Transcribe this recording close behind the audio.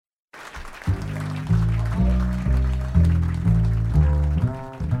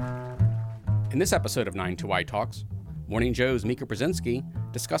In this episode of 9 to Y Talks, Morning Joe's Mika Brzezinski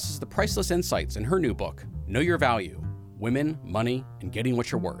discusses the priceless insights in her new book, Know Your Value: Women, Money, and Getting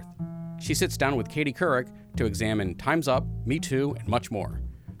What You're Worth. She sits down with Katie Couric to examine Time's Up, Me Too, and much more.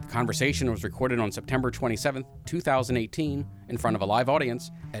 The conversation was recorded on September 27, 2018, in front of a live audience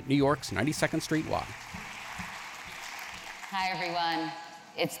at New York's 92nd Street Y. Hi, everyone.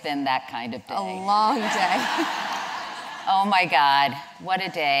 It's been that kind of day. A long day. Oh, my God. What a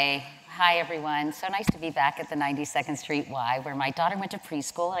day. Hi, everyone. So nice to be back at the 92nd Street Y, where my daughter went to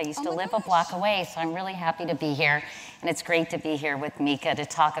preschool. I used to live a block away, so I'm really happy to be here. And it's great to be here with Mika to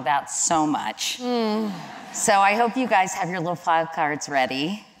talk about so much. So I hope you guys have your little file cards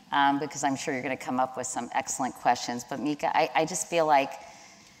ready, because I'm sure you're going to come up with some excellent questions. But Mika, I just feel like,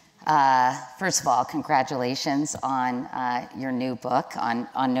 first of all, congratulations on your new book on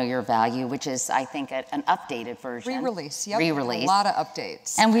Know Your Value, which is, I think, an updated version. Re-release, yep. Re-release. A lot of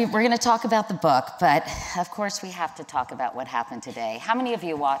updates. And we're going to talk about the book, but of course we have to talk about what happened today. How many of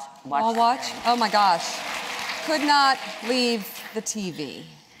you watched All watch? today? Oh my gosh. Could not leave the TV.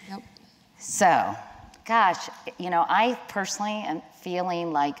 Yep. So, gosh, you know, I personally am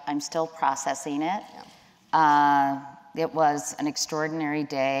feeling like I'm still processing it. Yeah. It was an extraordinary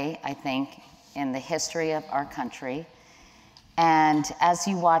day, I think, in the history of our country. And as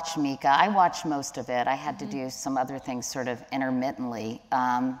you watched, Mika, I watched most of it. I had to do some other things sort of intermittently,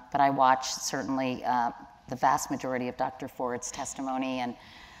 but I watched certainly the vast majority of Dr. Ford's testimony and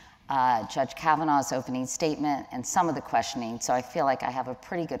Judge Kavanaugh's opening statement and some of the questioning. So I feel like I have a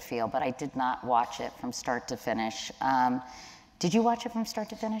pretty good feel, but I did not watch it from start to finish. Did you watch it from start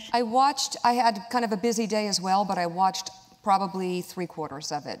to finish? I had kind of a busy day as well, but I watched probably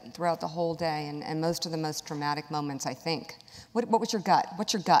 3/4 of it throughout the whole day, and most of the most dramatic moments, I think. What was your gut?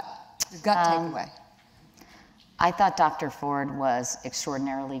 What's your gut? Your gut takeaway? I thought Dr. Ford was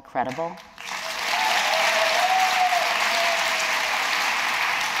extraordinarily credible.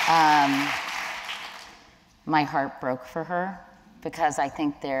 My heart broke for her because I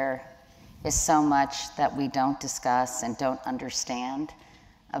think there is so much that we don't discuss and don't understand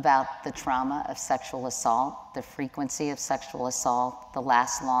about the trauma of sexual assault, the frequency of sexual assault, the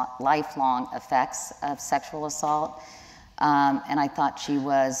lifelong effects of sexual assault. And I thought she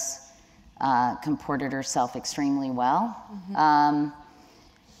comported herself extremely well. And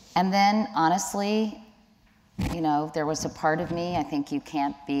then, honestly, you know, there was a part of me, I think you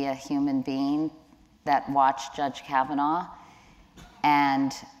can't be a human being, that watched Judge Kavanaugh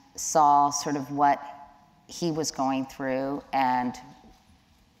and saw sort of what he was going through, and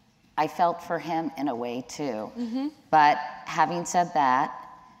I felt for him in a way too. But having said that,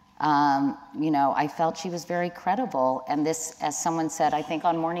 you know, I felt she was very credible. And this, as someone said, I think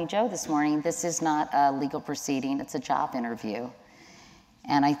on Morning Joe this morning, this is not a legal proceeding, it's a job interview.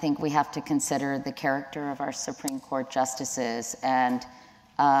 And I think we have to consider the character of our Supreme Court justices. And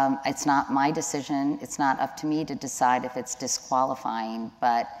it's not my decision, it's not up to me to decide if it's disqualifying,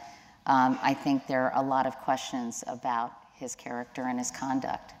 but I think there are a lot of questions about his character and his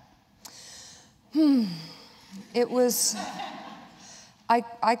conduct. It was,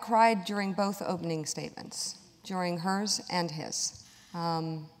 I cried during both opening statements, during hers and his.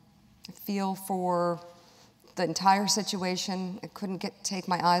 I feel for the entire situation. I couldn't take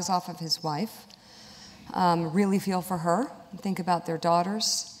my eyes off of his wife. Really feel for her, think about their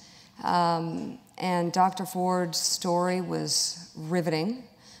daughters. And Dr. Ford's story was riveting.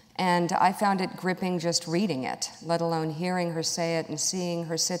 And I found it gripping just reading it, let alone hearing her say it and seeing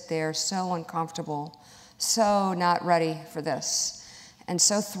her sit there so uncomfortable, so not ready for this, and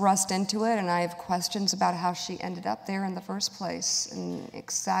so thrust into it. And I have questions about how she ended up there in the first place and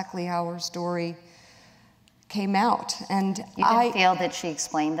exactly how her story came out. And you didn't feel that she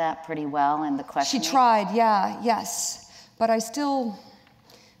explained that pretty well in the questioning? She tried, yes. But I still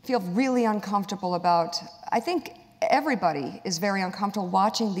feel really uncomfortable about, I think everybody is very uncomfortable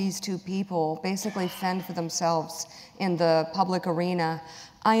watching these two people basically fend for themselves in the public arena.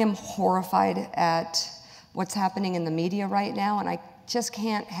 I am horrified at what's happening in the media right now, and I just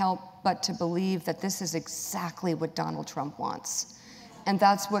can't help but to believe that this is exactly what Donald Trump wants. And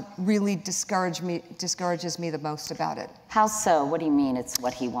that's what really discourages me the most about it. How so? What do you mean it's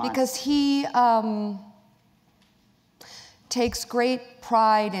what he wants? Because he takes great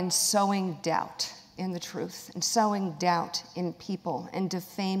pride in sowing doubt in the truth, and sowing doubt in people, and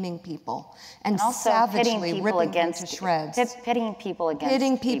defaming people, and also savagely ripping them to shreds. Pitting people against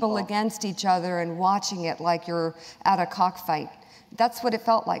Pitting people against each other and watching it like you're at a cockfight. That's what it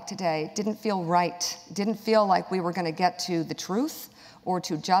felt like today. It didn't feel right. It didn't feel like we were going to get to the truth or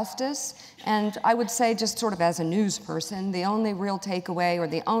to justice. And I would say, just sort of as a news person, the only real takeaway or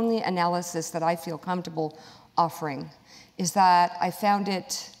the only analysis that I feel comfortable offering is that I found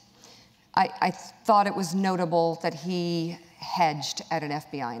it, I thought it was notable that he hedged at an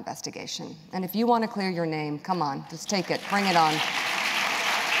FBI investigation. And if you want to clear your name, come on, just take it, bring it on.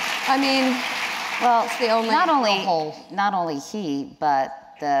 I mean, well, it's the only not only he, but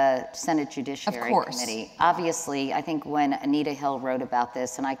the Senate Judiciary Committee. Obviously, I think when Anita Hill wrote about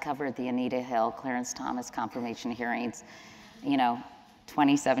this, and I covered the Anita Hill, Clarence Thomas confirmation hearings,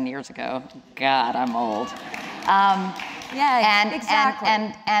 27 years ago. God, I'm old. Yeah, exactly.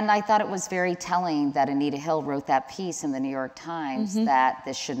 And I thought it was very telling that Anita Hill wrote that piece in the New York Times that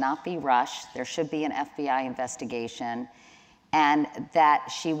this should not be rushed. There should be an FBI investigation. And that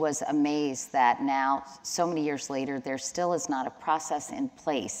she was amazed that now, so many years later, there still is not a process in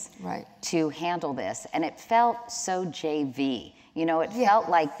place to handle this. And it felt so JV. It felt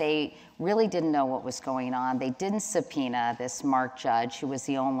like they really didn't know what was going on. They didn't subpoena this Mark Judge, who was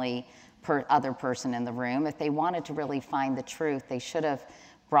the only other person in the room. If they wanted to really find the truth, they should have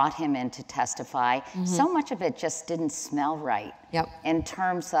brought him in to testify. So much of it just didn't smell right in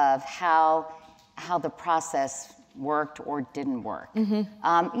terms of how the process worked or didn't work. And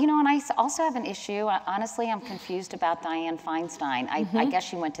I also have an issue. Honestly, I'm confused about Dianne Feinstein. I guess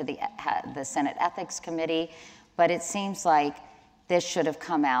she went to the Senate Ethics Committee, but it seems like this should have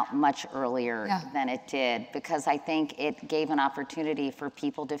come out much earlier than it did, because I think it gave an opportunity for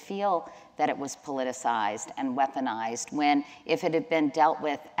people to feel that it was politicized and weaponized, when if it had been dealt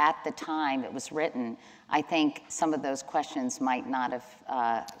with at the time it was written, I think some of those questions might not have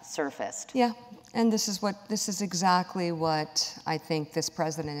surfaced. Yeah, and this is exactly what I think this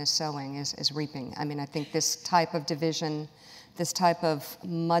president is sowing, is reaping. I mean, I think this type of division, this type of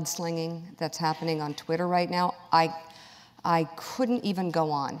mudslinging that's happening on Twitter right now, I couldn't even go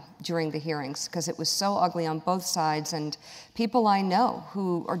on during the hearings because it was so ugly on both sides, and people I know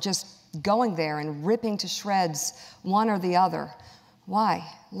who are just going there and ripping to shreds one or the other. Why?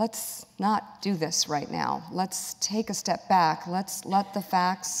 Let's not do this right now. Let's take a step back. Let's let the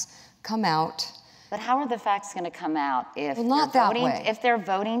facts come out. But how are the facts going to come out if if they're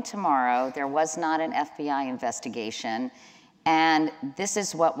voting tomorrow? There was not an FBI investigation, and this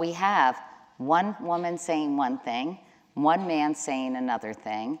is what we have: one woman saying one thing, one man saying another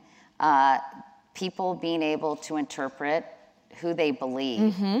thing, people being able to interpret who they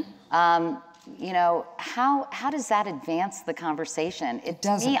believe. How does that advance the conversation? It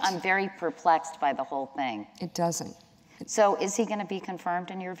doesn't. To me, I'm very perplexed by the whole thing. It doesn't. So is he going to be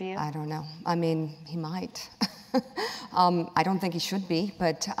confirmed in your view? I don't know. I mean, he might. I don't think he should be,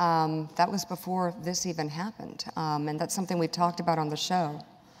 but that was before this even happened. And that's something we talked about on the show.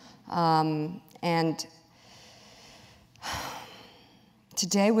 And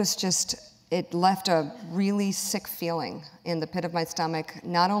today was just, it left a really sick feeling in the pit of my stomach,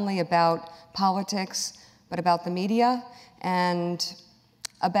 not only about politics, but about the media and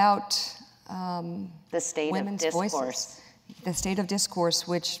about the state women's of discourse. Voices. The state of discourse,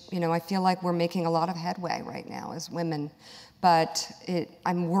 which, I feel like we're making a lot of headway right now as women, but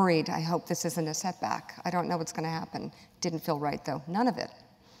I'm worried. I hope this isn't a setback. I don't know what's going to happen. Didn't feel right, though. None of it.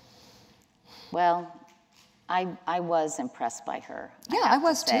 Well, I was impressed by her. Yeah, I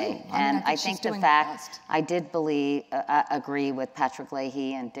was too. And I think the fact, I did agree with Patrick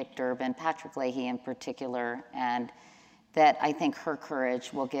Leahy and Dick Durbin, Patrick Leahy in particular, and that I think her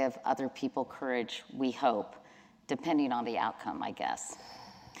courage will give other people courage, we hope, depending on the outcome, I guess.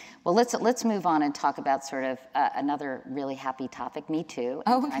 Well, let's move on and talk about sort of another really happy topic, Me Too.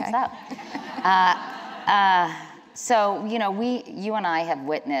 Oh, okay. Time's up. So, you and I have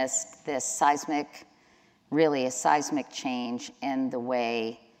witnessed this seismic change in the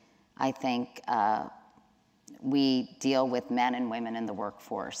way I think we deal with men and women in the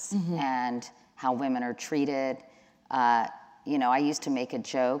workforce and how women are treated. I used to make a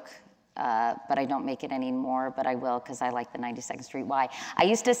joke, but I don't make it anymore, but I will because I like the 92nd Street Y. I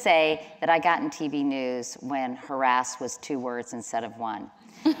used to say that I got in TV news when harass was 2 words instead of 1.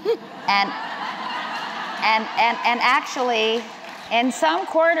 And actually, in some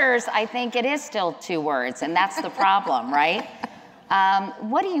quarters, I think it is still 2 words, and that's the problem, right?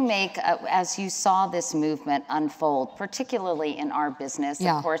 What do you make as you saw this movement unfold, particularly in our business?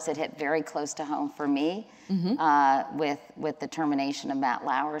 Yeah. Of course, it hit very close to home for me with the termination of Matt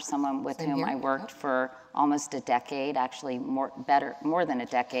Lauer, someone with whom I worked for almost a decade, actually more than a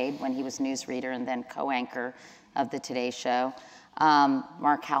decade, when he was newsreader and then co-anchor of the Today Show.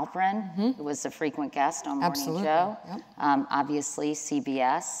 Mark Halperin, who was a frequent guest on Morning Absolutely. Joe. Yep. Obviously,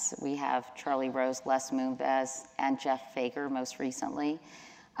 CBS. We have Charlie Rose, Les Moonves, and Jeff Fager most recently.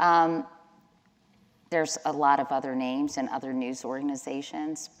 There's a lot of other names and other news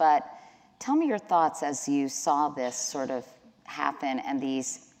organizations, but tell me your thoughts as you saw this sort of happen and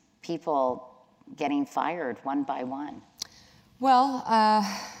these people getting fired one by one. Well,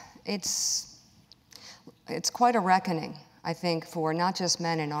 it's quite a reckoning, I think, for not just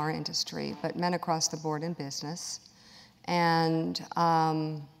men in our industry, but men across the board in business. And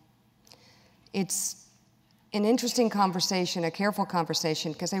it's an interesting conversation, a careful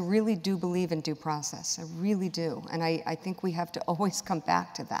conversation, because I really do believe in due process. I really do. And I think we have to always come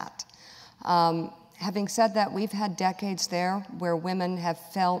back to that. Having said that, we've had decades there where women have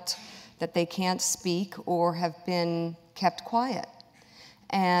felt that they can't speak or have been kept quiet.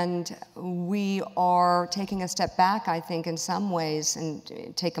 And we are taking a step back, I think, in some ways,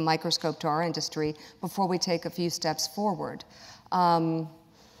 and take a microscope to our industry before we take a few steps forward.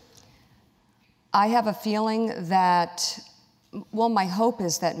 I have a feeling that, well, my hope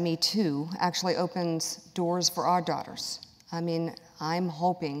is that Me Too actually opens doors for our daughters. I mean, I'm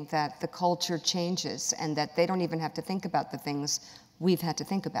hoping that the culture changes and that they don't even have to think about the things we've had to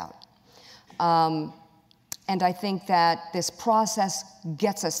think about. And I think that this process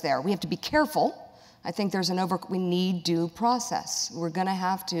gets us there. We have to be careful. I think we need due process. We're gonna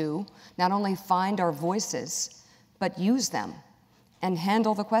have to not only find our voices, but use them and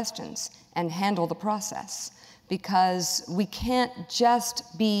handle the questions and handle the process, because we can't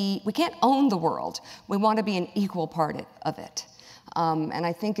own the world. We want to be an equal part of it. And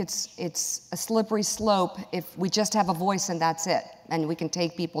I think it's a slippery slope if we just have a voice and that's it, and we can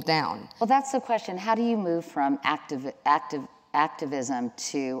take people down. Well, that's the question. How do you move from activism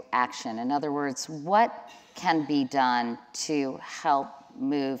to action? In other words, what can be done to help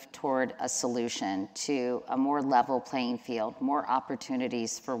move toward a solution, to a more level playing field, more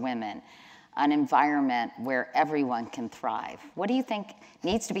opportunities for women, an environment where everyone can thrive? What do you think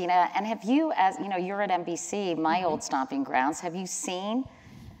needs to be? And have you, as you know, you're at NBC, my old stomping grounds, have you seen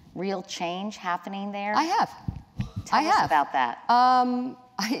real change happening there? I have. Tell us about that.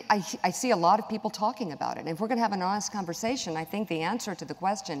 I see a lot of people talking about it. And if we're going to have an honest conversation, I think the answer to the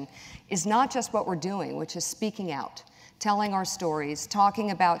question is not just what we're doing, which is speaking out, telling our stories,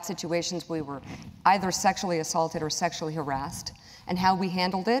 talking about situations we were either sexually assaulted or sexually harassed, and how we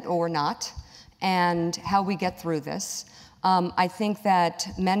handled it or not, and how we get through this. I think that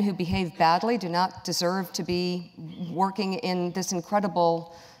men who behave badly do not deserve to be working in this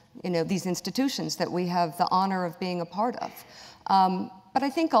incredible, these institutions that we have the honor of being a part of. But I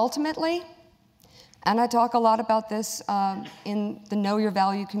think ultimately, and I talk a lot about this in the Know Your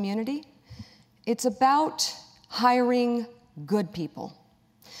Value community, it's about hiring good people.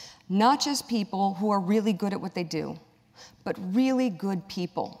 Not just people who are really good at what they do, but really good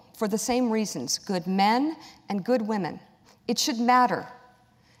people for the same reasons, good men and good women. It should matter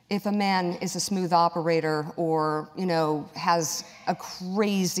if a man is a smooth operator or, has a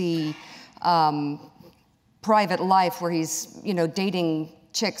crazy private life where he's, dating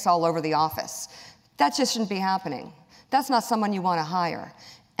chicks all over the office. That just shouldn't be happening. That's not someone you want to hire.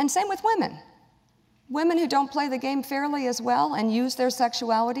 And same with women. Women who don't play the game fairly as well and use their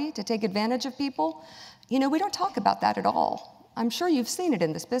sexuality to take advantage of people, we don't talk about that at all. I'm sure you've seen it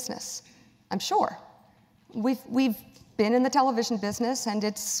in this business. I'm sure. We've been in the television business, and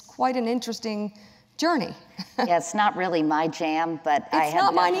it's quite an interesting journey. Yeah, it's not really my jam, but I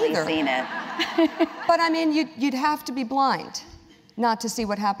have definitely seen it. But I mean, you'd have to be blind not to see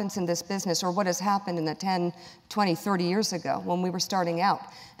what happens in this business or what has happened in the 10, 20, 30 years ago when we were starting out.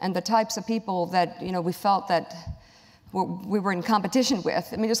 And the types of people that, we felt that we were in competition with.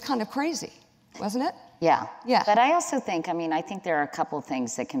 I mean, it was kind of crazy, wasn't it? Yeah. Yeah. But I also think, I think there are a couple of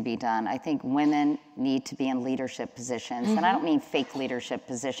things that can be done. I think women need to be in leadership positions. And I don't mean fake leadership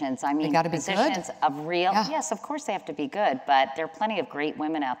positions. I mean positions of real, yes, of course they have to be good, but there are plenty of great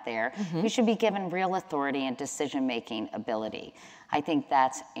women out there who should be given real authority and decision-making ability. I think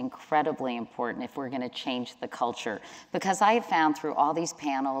that's incredibly important if we're going to change the culture. Because I have found through all these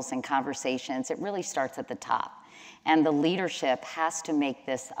panels and conversations, it really starts at the top. And the leadership has to make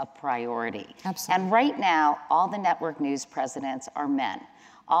this a priority. Absolutely. And right now, all the network news presidents are men.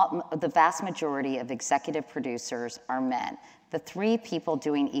 The vast majority of executive producers are men. The 3 people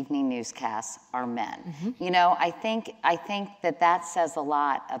doing evening newscasts are men. I think that says a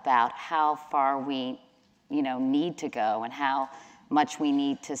lot about how far we, need to go and how much we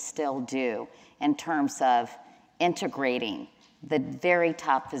need to still do in terms of integrating the very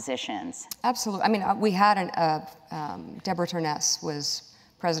top positions. Absolutely. I mean, we had Deborah Turness was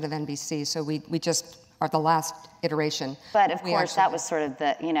president of NBC, so we just are the last iteration. But of course, that was sort of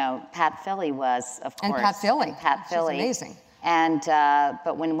the, Pat Philly was, of course. And Pat Philly. She's amazing. And,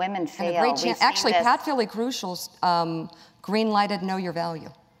 but when women fail, actually, Pat Philly Crucial's green-lighted Know Your Value.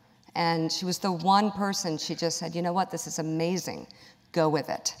 And she was the one person, she just said, you know what, this is amazing, go with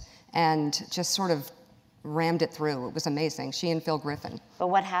it. And just sort of rammed it through. It was amazing. She and Phil Griffin. But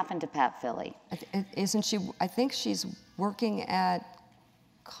what happened to Pat Philly? Isn't she, I think she's working at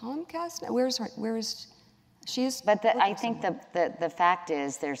Comcast? Where is she? But I think the fact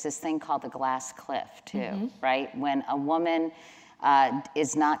is there's this thing called the glass cliff too, right? When a woman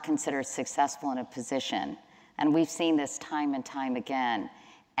is not considered successful in a position, and we've seen this time and time again,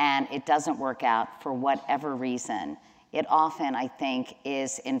 and it doesn't work out for whatever reason, it often, I think,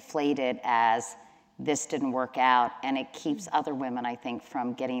 is inflated as this didn't work out, and it keeps other women, I think,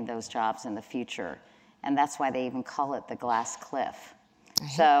 from getting those jobs in the future. And that's why they even call it the glass cliff.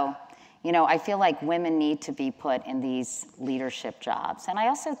 So, I feel like women need to be put in these leadership jobs. And I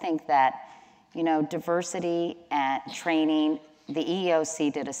also think that, diversity and training, the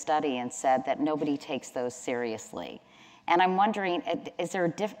EEOC did a study and said that nobody takes those seriously. And I'm wondering, is there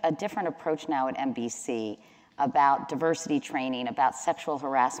a different approach now at NBC about diversity training, about sexual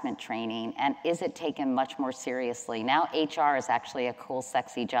harassment training, and is it taken much more seriously? Now HR is actually a cool,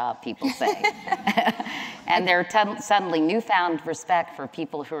 sexy job, people say. And there's suddenly newfound respect for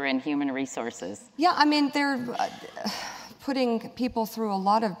people who are in human resources. Yeah, I mean, they're putting people through a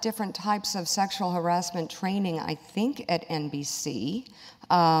lot of different types of sexual harassment training, I think, at NBC,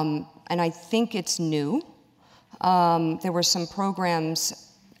 and I think it's new. There were some programs,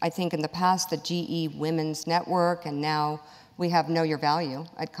 I think in the past, the GE Women's Network, and now we have Know Your Value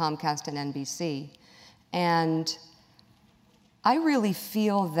at Comcast and NBC. And I really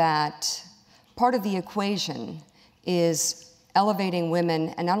feel that part of the equation is elevating women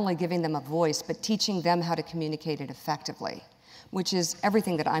and not only giving them a voice, but teaching them how to communicate it effectively, which is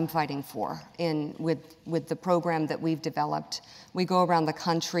everything that I'm fighting for with the program that we've developed. We go around the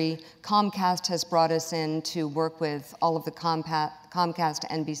country. Comcast has brought us in to work with all of the Comcast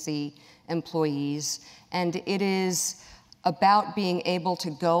NBC employees, and it is about being able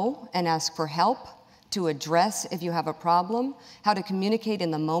to go and ask for help, to address if you have a problem, how to communicate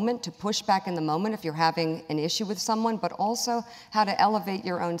in the moment, to push back in the moment if you're having an issue with someone, but also how to elevate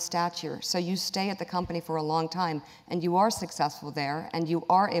your own stature so you stay at the company for a long time and you are successful there and you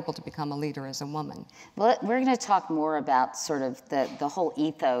are able to become a leader as a woman. Well, we're going to talk more about sort of the whole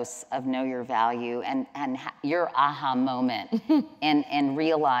ethos of Know Your Value and your aha moment and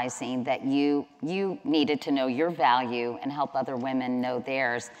realizing that you needed to know your value and help other women know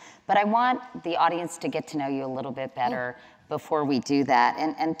theirs. But I want the audience to get to know you a little bit better before we do that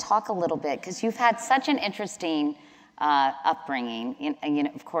and talk a little bit, because you've had such an interesting upbringing. And,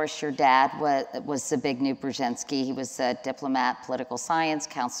 of course, your dad was Zbigniew Brzezinski. He was a diplomat, political science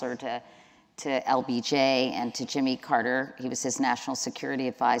counselor to LBJ and to Jimmy Carter. He was his national security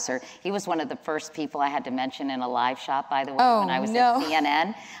advisor. He was one of the first people I had to mention in a live shot, by the way, when I was at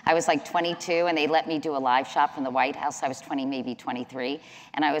CNN. I was like 22, and they let me do a live shot from the White House. I was 20, maybe 23,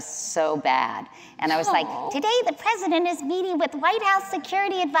 and I was so bad. And I was like, today the president is meeting with White House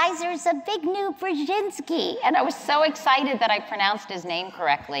security advisor Zbigniew Brzezinski. And I was so excited that I pronounced his name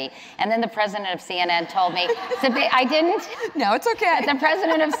correctly. And then the president of CNN told me, I didn't. No, it's okay. The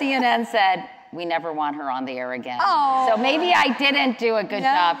president of CNN said, we never want her on the air again. Oh. So maybe I didn't do a good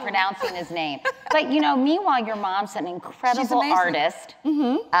job pronouncing his name. But meanwhile, your mom's an incredible artist.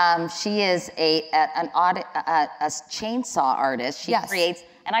 Mm-hmm. She is a chainsaw artist. She creates,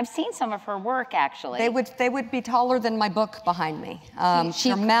 and I've seen some of her work actually. They would be taller than my book behind me.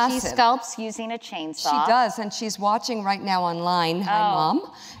 They're massive. She sculpts using a chainsaw. She does, and she's watching right now online. Hi,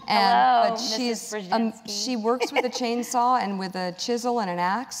 Mom. Hello, but Mrs. Brzezinski. She works with a chainsaw and with a chisel and an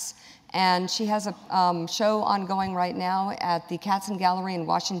axe. And she has a show ongoing right now at the Katzen Gallery in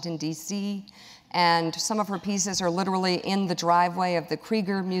Washington, D.C. And some of her pieces are literally in the driveway of the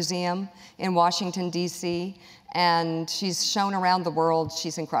Krieger Museum in Washington, D.C. And she's shown around the world.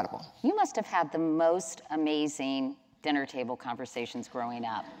 She's incredible. You must have had the most amazing dinner table conversations growing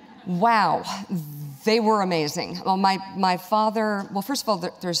up. Wow, they were amazing. Well, my father, well, first of all,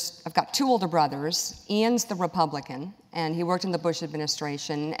 I've got two older brothers. Ian's the Republican, and he worked in the Bush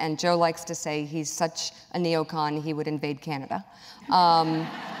administration, and Joe likes to say he's such a neocon, he would invade Canada.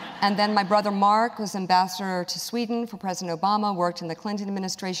 And then my brother Mark was ambassador to Sweden for President Obama, worked in the Clinton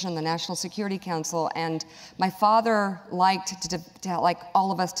administration and the National Security Council, and my father liked to like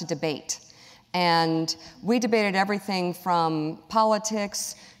all of us to debate. And we debated everything from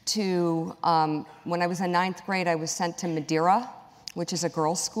politics to, when I was in 9th grade, I was sent to Madeira, which is a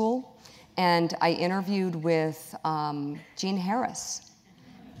girls' school, and I interviewed with Jean Harris,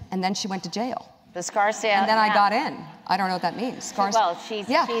 and then she went to jail. The Scarsdale. And then I got in. I don't know what that means. Well, she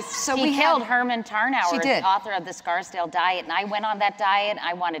killed Herman Tarnauer, the author of the Scarsdale diet, and I went on that diet.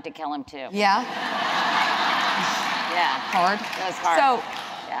 I wanted to kill him too. Yeah? Yeah. Hard? It was hard. So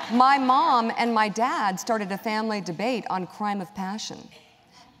yeah. My mom and my dad started a family debate on crime of passion.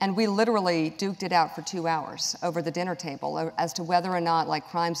 And we literally duked it out for 2 hours over the dinner table as to whether or not like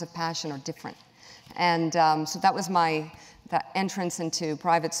crimes of passion are different. And so that was that entrance into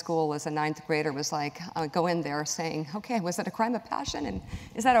private school as a 9th grader was like, I would go in there saying, okay, was it a crime of passion? And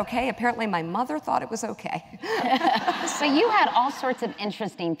is that okay? Apparently my mother thought it was okay. So you had all sorts of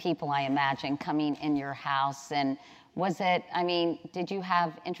interesting people, I imagine, coming in your house. And did you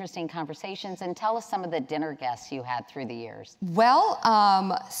have interesting conversations? And tell us some of the dinner guests you had through the years. Well,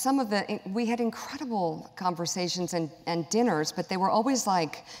 we had incredible conversations and dinners, but they were always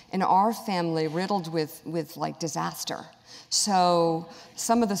like, in our family, riddled with like disaster. So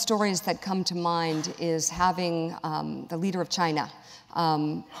some of the stories that come to mind is having the leader of China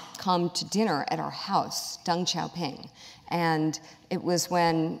come to dinner at our house, Deng Xiaoping. And it was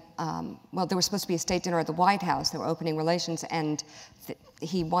when, there was supposed to be a state dinner at the White House. They were opening relations, and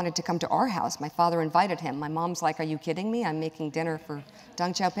he wanted to come to our house. My father invited him. My mom's like, are you kidding me? I'm making dinner for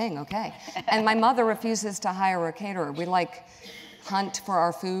Deng Xiaoping, okay. And my mother refuses to hire a caterer. We hunt for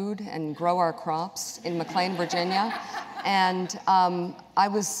our food and grow our crops in McLean, Virginia. And I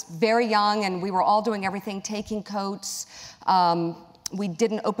was very young, and we were all doing everything, taking coats. We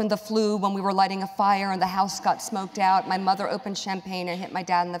didn't open the flue when we were lighting a fire and the house got smoked out. My mother opened champagne and hit my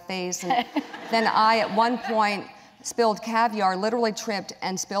dad in the face. And then I, at one point, spilled caviar, literally tripped,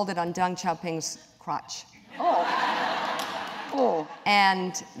 and spilled it on Deng Xiaoping's crotch. Oh.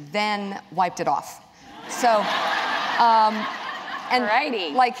 And then wiped it off. So, and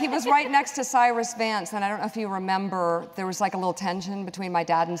alrighty. He was right next to Cyrus Vance, and I don't know if you remember, there was a little tension between my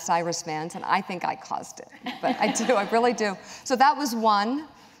dad and Cyrus Vance, and I think I caused it. But I do, I really do. So that was one.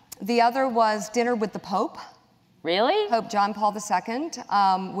 The other was dinner with the Pope. Really? Pope John Paul II,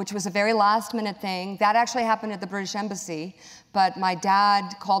 which was a very last-minute thing. That actually happened at the British Embassy, but my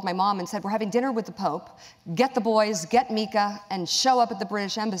dad called my mom and said, we're having dinner with the Pope. Get the boys, get Mika, and show up at the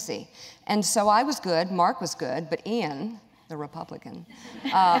British Embassy. And so I was good, Mark was good, but Ian, the Republican,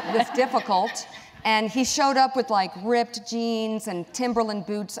 was difficult. And he showed up with ripped jeans and Timberland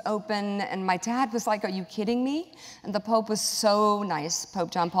boots open. And my dad was like, are you kidding me? And the Pope was so nice,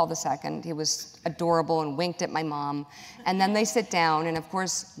 Pope John Paul II. He was adorable and winked at my mom. And then they sit down. And of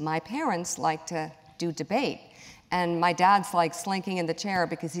course, my parents like to do debate. And my dad's slinking in the chair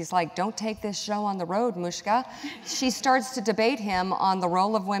because he's like, don't take this show on the road, Mushka. She starts to debate him on the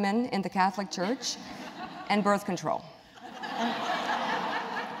role of women in the Catholic Church and birth control.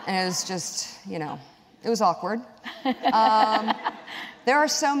 And it was just, it was awkward. There are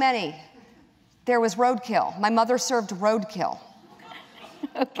so many. There was roadkill. My mother served roadkill.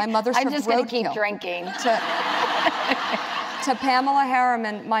 Okay. My mother served roadkill. I'm just going to keep drinking. To Pamela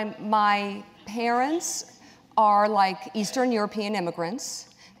Harriman, my parents are Eastern European immigrants,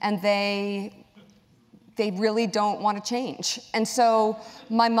 and they really don't want to change. And so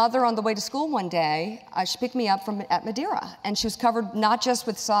my mother, on the way to school one day, she picked me up at Madeira, and she was covered not just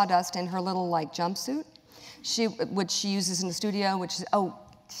with sawdust in her little jumpsuit, which she uses in the studio, which is,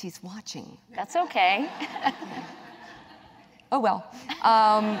 she's watching. That's okay. Oh well.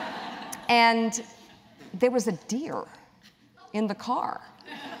 And there was a deer in the car.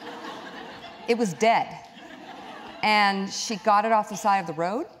 It was dead. And she got it off the side of the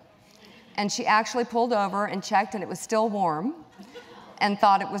road. And she actually pulled over and checked, and it was still warm, and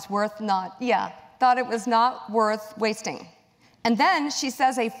thought it was not worth wasting. And then she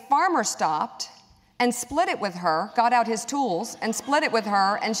says a farmer stopped and split it with her, got out his tools and split it with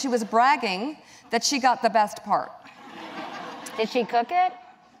her, and she was bragging that she got the best part. Did she cook it?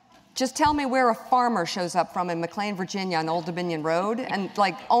 Just tell me where a farmer shows up from in McLean, Virginia on Old Dominion Road, and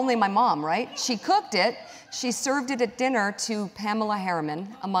only my mom, right? She cooked it. She served it at dinner to Pamela Harriman,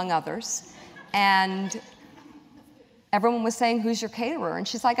 among others, and everyone was saying, who's your caterer? And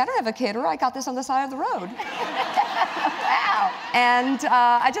she's like, I don't have a caterer, I got this on the side of the road. Wow. And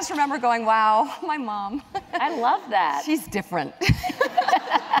I just remember going, wow, my mom. I love that. She's different.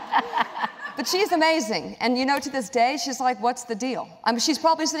 But she's amazing, and to this day, she's like, what's the deal? She's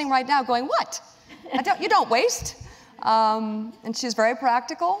probably sitting right now going, what? You don't waste. And she's very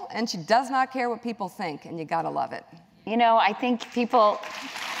practical, and she does not care what people think, and you gotta love it. I think people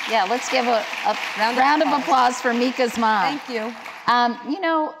Yeah, let's give a round of applause for Mika's mom. Thank you.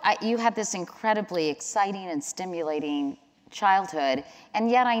 You had this incredibly exciting and stimulating childhood, and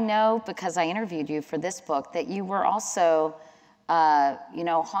yet I know, because I interviewed you for this book, that you were also,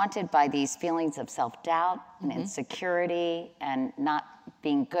 haunted by these feelings of self-doubt and insecurity and not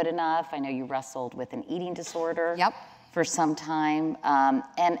being good enough. I know you wrestled with an eating disorder for some time,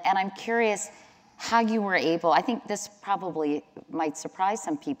 and I'm curious how you were able, I think this probably might surprise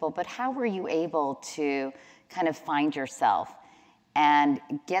some people, but how were you able to kind of find yourself and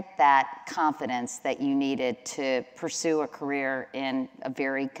get that confidence that you needed to pursue a career in a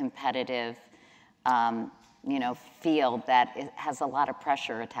very competitive, field that has a lot of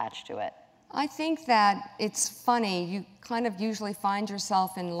pressure attached to it? I think that it's funny, you kind of usually find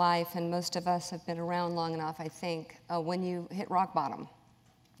yourself in life, and most of us have been around long enough, I think, when you hit rock bottom.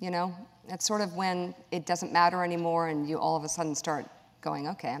 It's sort of when it doesn't matter anymore and you all of a sudden start going,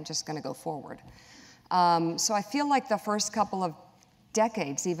 okay, I'm just going to go forward. So I feel like the first couple of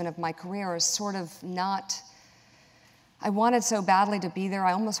decades even of my career is sort of not, I wanted so badly to be there,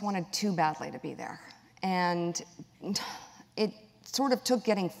 I almost wanted too badly to be there. And it sort of took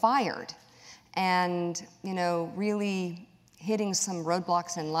getting fired and, really hitting some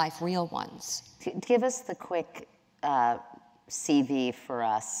roadblocks in life, real ones. Give us the quick CV for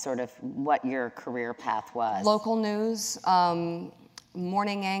us, sort of what your career path was. Local news,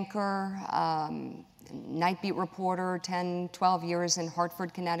 morning anchor, night beat reporter, 10, 12 years in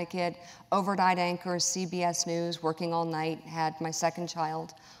Hartford, Connecticut, overnight anchor, CBS News, working all night, had my second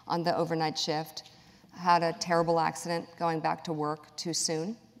child on the overnight shift, had a terrible accident going back to work too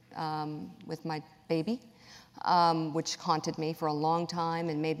soon with my baby, which haunted me for a long time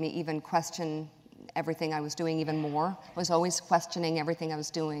and made me even question everything I was doing even more. I was always questioning everything I was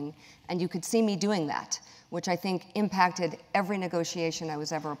doing, and you could see me doing that, which I think impacted every negotiation I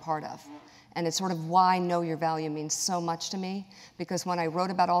was ever a part of. And it's sort of why Know Your Value means so much to me, because when I wrote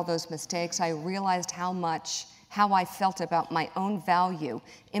about all those mistakes, I realized how I felt about my own value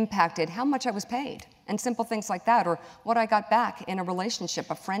impacted how much I was paid, and simple things like that, or what I got back in a relationship,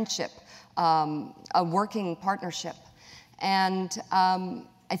 a friendship, a working partnership. And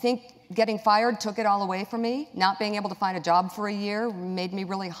I think getting fired took it all away from me. Not being able to find a job for a year made me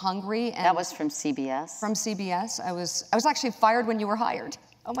really hungry. And that was from CBS? From CBS. I was actually fired when you were hired.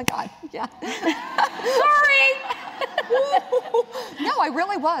 Oh my God, yeah. Sorry! No, I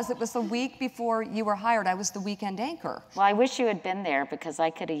really was. It was the week before you were hired. I was the weekend anchor. Well, I wish you had been there because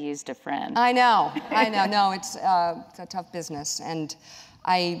I could have used a friend. I know. No, it's a tough business. And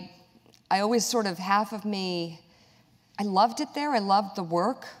I always sort of, half of me, I loved it there. I loved the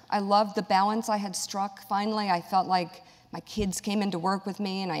work. I loved the balance I had struck. Finally, I felt like my kids came into work with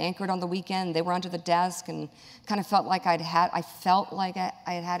me, and I anchored on the weekend. They were under the desk, and kind of felt like I felt like I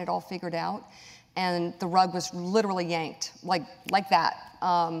had had it all figured out. And the rug was literally yanked, like that.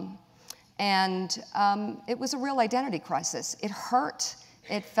 It was a real identity crisis. It hurt.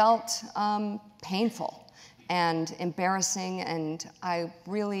 It felt painful and embarrassing, and I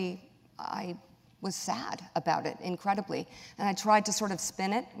was sad about it, incredibly. And I tried to sort of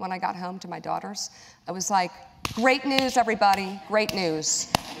spin it when I got home to my daughters. I was like, great news, everybody, great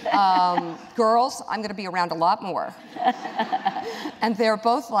news. Girls, I'm gonna be around a lot more. And they're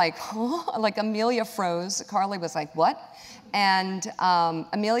both like, huh? Like Amelia froze. Carly was like, what? And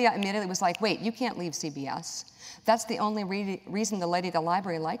Amelia immediately was like, wait, you can't leave CBS. That's the only reason the lady at the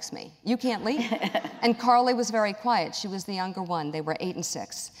library likes me. You can't leave. And Carly was very quiet. She was the younger one. They were 8 and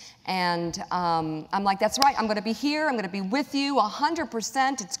 6. And I'm like, that's right. I'm going to be here. I'm going to be with you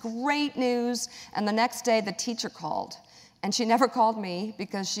 100%. It's great news. And the next day, the teacher called. And she never called me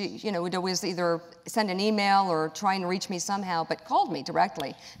because she, would always either send an email or try and reach me somehow, but called me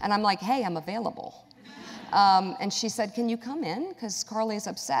directly. And I'm like, hey, I'm available. And she said, can you come in? Because Carly's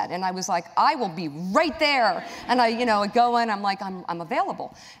upset. And I was like, I will be right there. And I go in, I'm like, I'm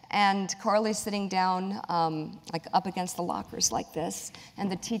available. And Carly's sitting down, like up against the lockers like this. And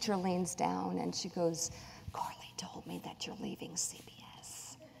the teacher leans down and she goes, Carly told me that you're leaving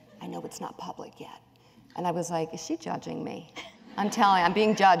CBS. I know it's not public yet. And I was like, is she judging me? I'm telling you, I'm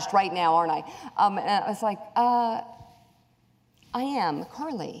being judged right now, aren't I? And I was like, I am,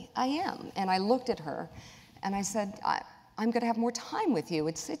 Carly, I am. And I looked at her. And I said, I'm going to have more time with you.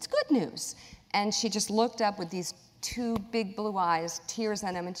 It's good news. And she just looked up with these 2 big blue eyes, tears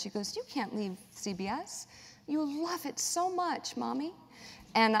in them, and she goes, you can't leave CBS. You love it so much, Mommy.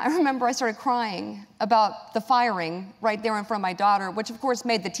 And I remember I started crying about the firing right there in front of my daughter, which of course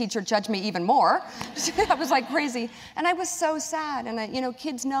made the teacher judge me even more. I was like crazy. And I was so sad. And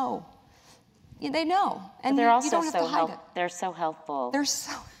kids know. they know, and they're you also don't have to hide it. They're so helpful. They're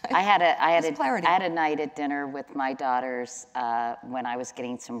so. I had clarity. a night at dinner with my daughters when I was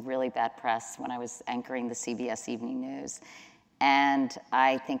getting some really bad press when I was anchoring the CBS Evening News. And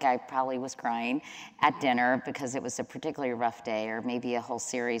I think I probably was crying at dinner because it was a particularly rough day, or maybe a whole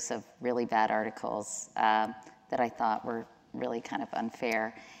series of really bad articles that I thought were really kind of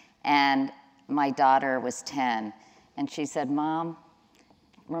unfair. And my daughter was 10, and she said, "Mom,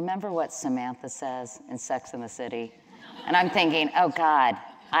 remember what Samantha says in Sex and the City?" And I'm thinking, oh God,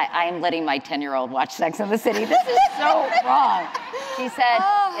 I am letting my 10-year-old watch Sex and the City. This is so wrong. She said,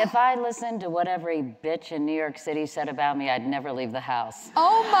 if I listened to what every bitch in New York City said about me, I'd never leave the house.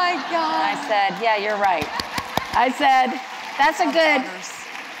 Oh my God. I said, yeah, you're right. I said, that's a good. Daughters.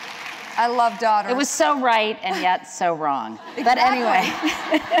 I love daughters. It was so right and yet so wrong. Exactly. But anyway.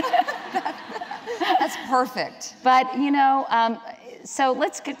 That's perfect. But so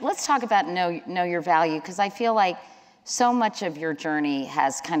let's talk about know your value, because I feel like so much of your journey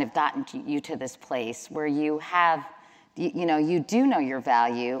has kind of gotten you to this place where you have, you do know your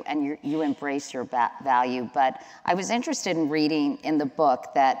value and you embrace your value. But I was interested in reading in the book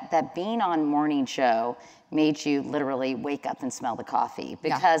that being on morning show made you literally wake up and smell the coffee,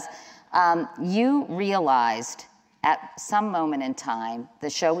 because you realized at some moment in time the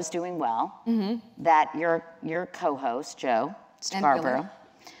show was doing well, that your co-host Joe Scarborough,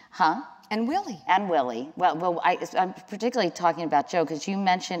 and Willie. And Willie. Well, I'm particularly talking about Joe because you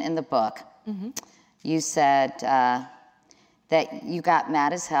mentioned in the book, you said that you got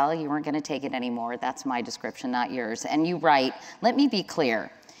mad as hell. You weren't going to take it anymore. That's my description, not yours. And you write, let me be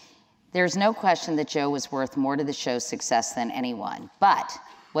clear. There's no question that Joe was worth more to the show's success than anyone. But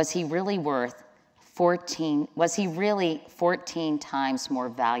was he really 14 times more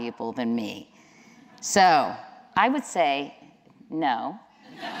valuable than me? So I would say no.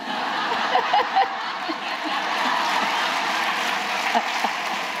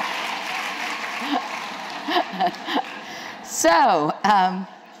 So,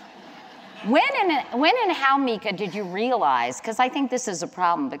 when and how, Mika, did you realize, because I think this is a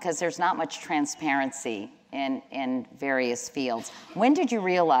problem because there's not much transparency in various fields. When did you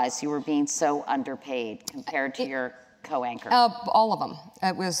realize you were being so underpaid compared to your co-anchor? All of them.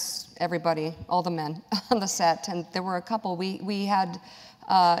 It was everybody, all the men on the set, and there were a couple. We had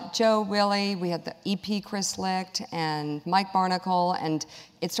Joe, Willie, we had the EP Chris Licht, and Mike Barnacle, and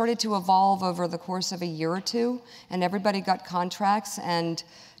it started to evolve over the course of a year or two, and everybody got contracts, and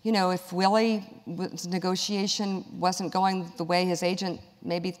if Willie's negotiation wasn't going the way his agent,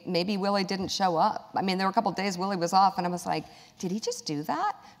 maybe Willie didn't show up. I mean, there were a couple of days Willie was off, and I was like, did he just do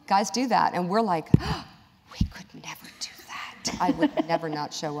that? Guys do that, and we're like, we could never do that. I would never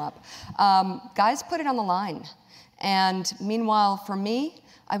not show up. Guys put it on the line. And meanwhile, for me,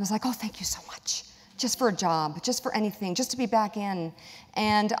 I was like, oh, thank you so much. Just for a job, just for anything, just to be back in.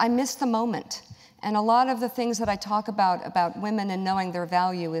 And I missed the moment. And a lot of the things that I talk about women and knowing their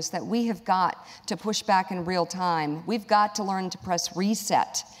value is that we have got to push back in real time. We've got to learn to press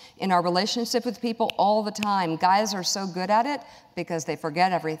reset in our relationship with people all the time. Guys are so good at it because they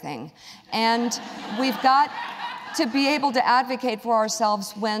forget everything. And we've got to be able to advocate for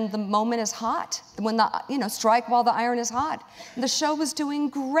ourselves when the moment is hot, when strike while the iron is hot. The show was doing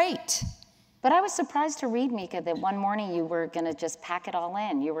great. But I was surprised to read, Mika, that one morning you were going to just pack it all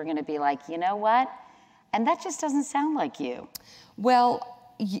in. You were going to be like, you know what? And that just doesn't sound like you. Well,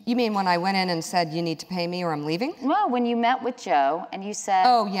 you mean when I went in and said, you need to pay me or I'm leaving? Well, when you met with Joe and you said...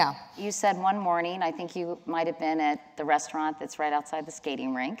 Oh, yeah. You said one morning, I think you might have been at the restaurant that's right outside the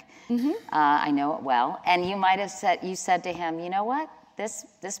skating rink. I know it well. And you might have said to him, you know what? This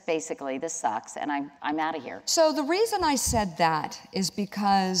sucks, and I'm out of here. So the reason I said that is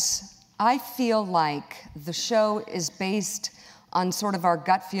because I feel like the show is based on sort of our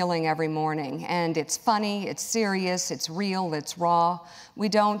gut feeling every morning. And it's funny, it's serious, it's real, it's raw. We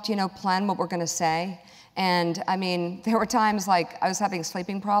don't, plan what we're gonna say. And I mean, there were times like I was having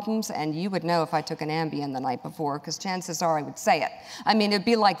sleeping problems, and you would know if I took an Ambien the night before, because chances are I would say it. I mean, it'd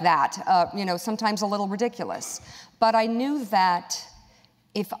be like that, sometimes a little ridiculous. But I knew that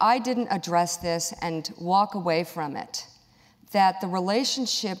if I didn't address this and walk away from it, that the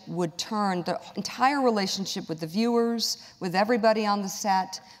relationship would turn, the entire relationship with the viewers, with everybody on the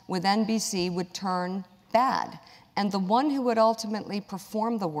set, with NBC would turn bad. And the one who would ultimately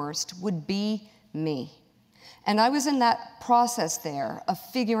perform the worst would be me. And I was in that process there of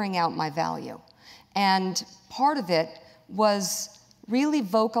figuring out my value. And part of it was really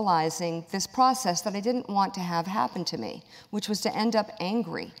vocalizing this process that I didn't want to have happen to me, which was to end up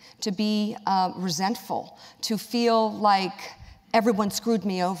angry, to be resentful, to feel like everyone screwed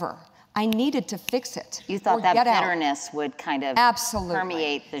me over. I needed to fix it. You thought or that get out. bitterness would kind of Absolutely.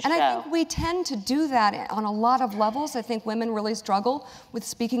 permeate the show. And I think we tend to do that on a lot of levels. I think women really struggle with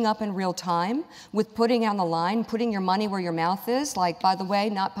speaking up in real time, with putting on the line, putting your money where your mouth is. Like, by the way,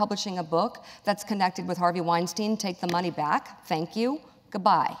 not publishing a book that's connected with Harvey Weinstein, take the money back, thank you,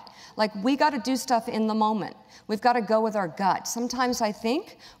 goodbye. Like, we got to do stuff in the moment. We've got to go with our gut. Sometimes I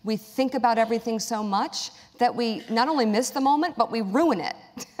think we think about everything so much that we not only miss the moment, but we ruin it.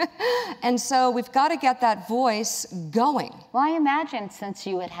 And so we've got to get that voice going. Well, I imagine since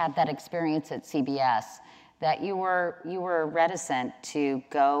you had that experience at CBS, that you were reticent to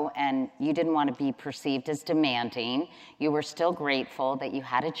go, and you didn't want to be perceived as demanding. You were still grateful that you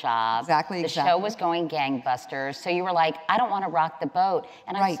had a job. Exactly. The show was going gangbusters, so you were like, I don't want to rock the boat,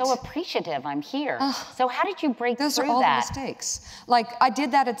 and I'm so appreciative I'm here. So how did you break through that? Those are all the mistakes. Like, I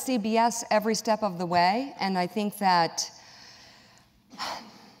did that at CBS every step of the way, and I think that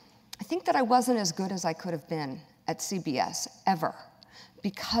I wasn't as good as I could have been at CBS ever,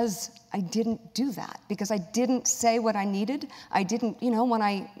 because I didn't do that, because I didn't say what I needed. I didn't, when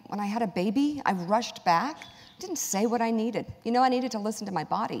I had a baby, I rushed back, didn't say what I needed. I needed to listen to my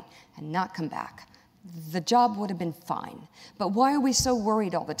body and not come back. The job would have been fine. But why are we so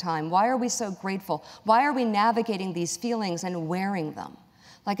worried all the time? Why are we so grateful? Why are we navigating these feelings and wearing them?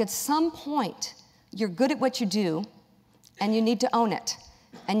 Like, at some point, you're good at what you do, and you need to own it.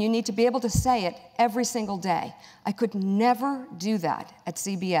 And you need to be able to say it every single day. I could never do that at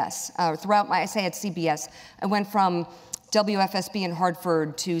CBS. I say at CBS, I went from WFSB in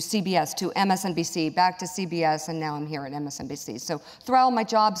Hartford to CBS to MSNBC, back to CBS, and now I'm here at MSNBC. So throughout all my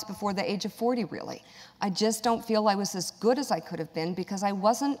jobs before the age of 40, really, I just don't feel I was as good as I could have been because I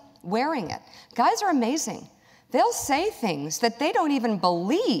wasn't wearing it. Guys are amazing. They'll say things that they don't even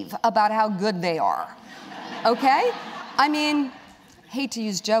believe about how good they are, okay? I mean, hate to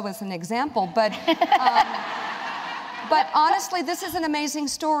use Joe as an example, but honestly, this is an amazing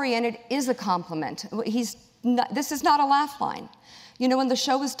story, and it is a compliment. This is not a laugh line. When the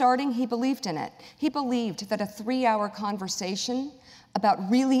show was starting, he believed in it. He believed that a 3-hour conversation about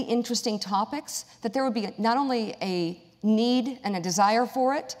really interesting topics, that there would be not only a need and a desire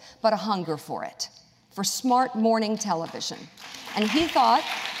for it, but a hunger for it, for smart morning television. And he thought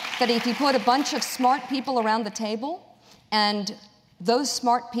that if he put a bunch of smart people around the table, and those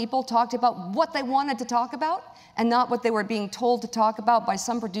smart people talked about what they wanted to talk about and not what they were being told to talk about by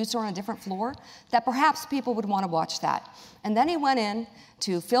some producer on a different floor, that perhaps people would want to watch that. And then he went in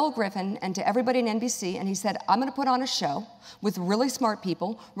to Phil Griffin and to everybody in NBC, and he said, I'm going to put on a show with really smart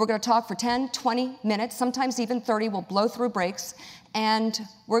people. We're going to talk for 10, 20 minutes, sometimes even 30. We'll blow through breaks. And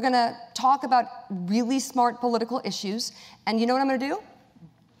we're going to talk about really smart political issues. And you know what I'm going to do?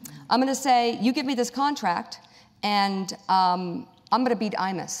 I'm going to say, you give me this contract, and I'm going to beat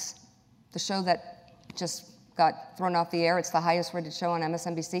Imus, the show that just got thrown off the air. It's the highest rated show on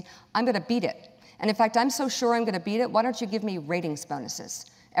MSNBC. I'm going to beat it. And in fact, I'm so sure I'm going to beat it, why don't you give me ratings bonuses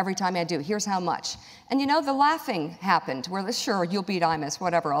every time I do? Here's how much. And the laughing happened. Where, sure, you'll beat Imus,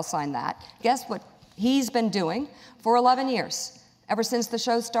 whatever, I'll sign that. Guess what he's been doing for 11 years, ever since the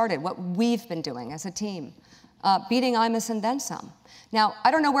show started, what we've been doing as a team, beating Imus and then some. Now,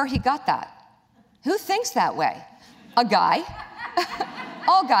 I don't know where he got that. Who thinks that way? A guy.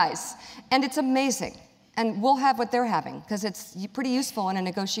 All guys. And it's amazing. And we'll have what they're having, because it's pretty useful in a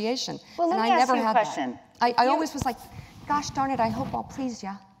negotiation. Well, let me ask you a question. I always was like, gosh darn it, I hope I'll please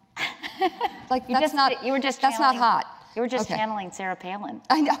ya. Like, that's not hot. You were just channeling Sarah Palin.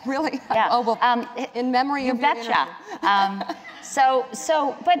 I know, really? Yeah. Oh, well, in memory of your betcha. But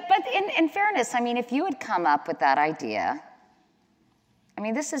in fairness, I mean, if you had come up with that idea, I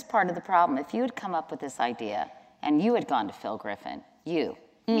mean, this is part of the problem. If you had come up with this idea and you had gone to Phil Griffin,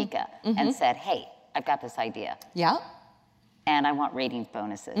 Mika, and said, hey, I've got this idea. Yeah. And I want ratings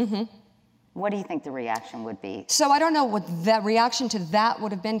bonuses. What do you think the reaction would be? So I don't know what the reaction to that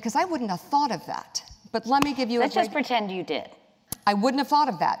would have been, because I wouldn't have thought of that. But let me give you Let's just pretend you did. I wouldn't have thought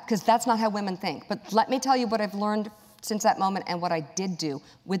of that, because that's not how women think. But let me tell you what I've learned since that moment and what I did do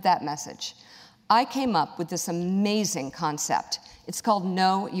with that message. I came up with this amazing concept. It's called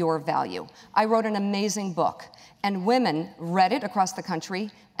Know Your Value. I wrote an amazing book, and women read it across the country,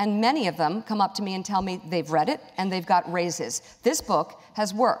 and many of them come up to me and tell me they've read it and they've got raises. This book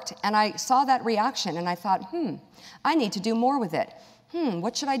has worked, and I saw that reaction, and I thought, I need to do more with it.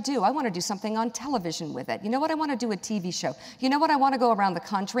 What should I do? I want to do something on television with it. You know what? I want to do a TV show. You know what? I want to go around the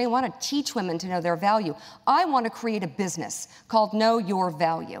country. I want to teach women to know their value. I want to create a business called Know Your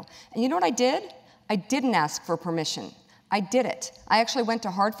Value. And you know what I did? I didn't ask for permission. I did it. I actually went to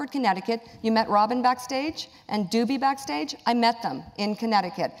Hartford, Connecticut. You met Robin backstage and Doobie backstage? I met them in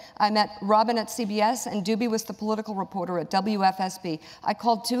Connecticut. I met Robin at CBS and Doobie was the political reporter at WFSB. I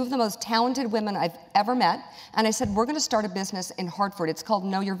called two of the most talented women I've ever met, and I said, we're gonna start a business in Hartford. It's called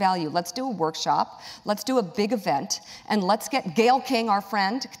Know Your Value. Let's do a workshop. Let's do a big event, and let's get Gail King, our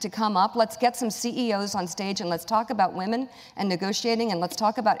friend, to come up. Let's get some CEOs on stage, and let's talk about women and negotiating, and let's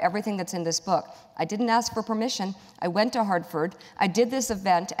talk about everything that's in this book. I didn't ask for permission. I went to Hartford. I did this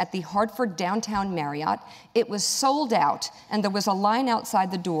event at the Hartford Downtown Marriott. It was sold out, and there was a line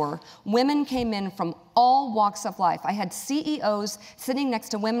outside the door. Women came in from all walks of life. I had CEOs sitting next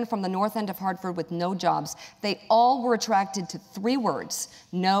to women from the north end of Hartford with no jobs. They all were attracted to 3 words: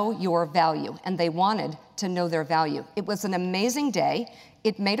 know your value, and they wanted to know their value. It was an amazing day.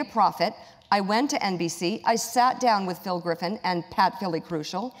 It made a profit. I went to NBC. I sat down with Phil Griffin and Pat Philly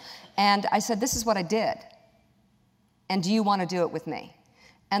Crucial, and I said, this is what I did, and do you want to do it with me?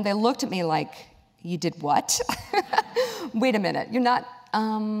 And they looked at me like, you did what? Wait a minute, you're not,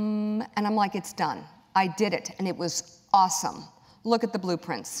 and I'm like, it's done. I did it, and it was awesome. Look at the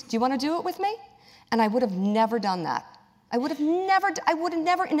blueprints. Do you want to do it with me? And I would have never done that. I would have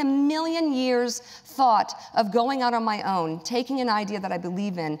never in a million years thought of going out on my own, taking an idea that I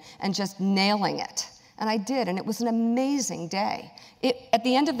believe in, and just nailing it. And I did, and it was an amazing day. At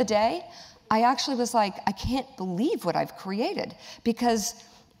the end of the day, I actually was like, I can't believe what I've created, because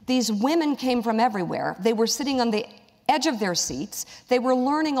these women came from everywhere. They were sitting on the edge of their seats. They were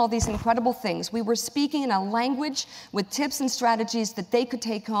learning all these incredible things. We were speaking in a language with tips and strategies that they could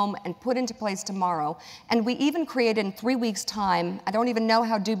take home and put into place tomorrow. And we even created in 3 weeks' time, I don't even know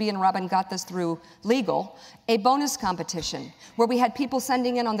how Doobie and Robin got this through legal, a bonus competition where we had people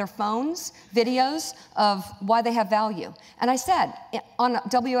sending in on their phones videos of why they have value. And I said, on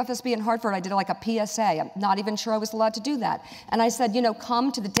WFSB in Hartford, I did like a PSA. I'm not even sure I was allowed to do that. And I said, you know,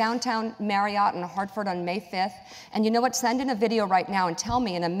 come to the Downtown Marriott in Hartford on May 5th, and you know what, send in a video right now and tell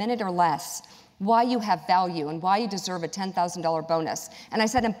me in a minute or less why you have value and why you deserve a $10,000 bonus. And I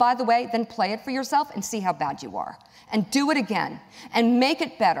said, and by the way, then play it for yourself and see how bad you are. And do it again, and make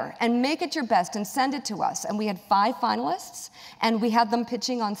it better, and make it your best, and send it to us. And we had 5 finalists, and we had them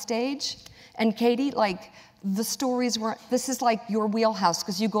pitching on stage. And Katie, like, the stories were, this is like your wheelhouse,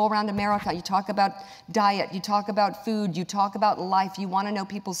 because you go around America, you talk about diet, you talk about food, you talk about life, you want to know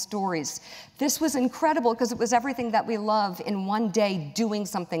people's stories. This was incredible, because it was everything that we love in one day doing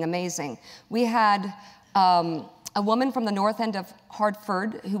something amazing. We had a woman from the north end of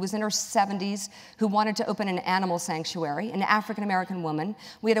Hartford who was in her 70s who wanted to open an animal sanctuary, an African-American woman.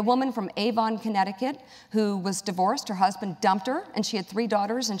 We had a woman from Avon, Connecticut who was divorced. Her husband dumped her, and she had 3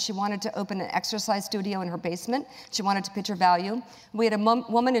 daughters, and she wanted to open an exercise studio in her basement. She wanted to pitch her value. We had a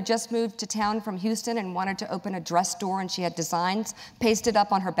woman who just moved to town from Houston and wanted to open a dress store, and she had designs pasted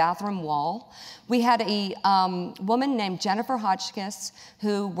up on her bathroom wall. We had a woman named Jennifer Hotchkiss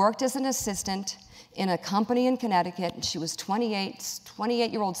who worked as an assistant in a company in Connecticut, and she was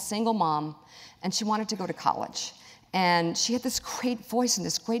 28-year-old single mom, and she wanted to go to college. And she had this great voice and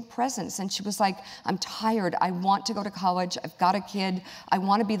this great presence, and she was like, I'm tired, I want to go to college, I've got a kid, I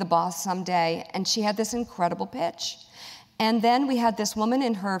want to be the boss someday. And she had this incredible pitch. And then we had this woman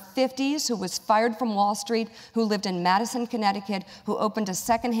in her 50s who was fired from Wall Street, who lived in Madison, Connecticut, who opened a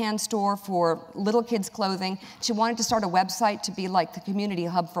secondhand store for little kids' clothing. She wanted to start a website to be like the community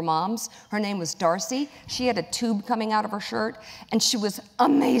hub for moms. Her name was Darcy. She had a tube coming out of her shirt, and she was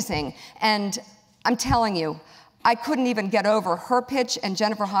amazing. And I'm telling you, I couldn't even get over her pitch and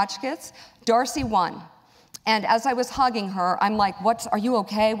Jennifer Hotchkiss. Darcy won. And as I was hugging her, I'm like, are you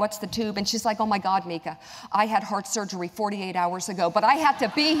okay? What's the tube? And she's like, oh my God, Mika, I had heart surgery 48 hours ago, but I have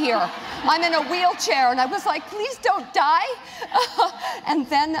to be here. I'm in a wheelchair. And I was like, please don't die. And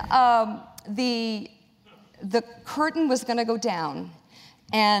then the curtain was gonna go down,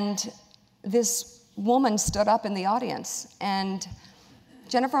 and this woman stood up in the audience, and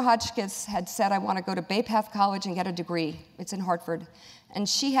Jennifer Hotchkiss had said, I want to go to Bay Path College and get a degree. It's in Hartford. And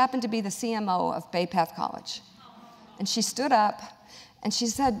she happened to be the CMO of Bay Path College. And she stood up and she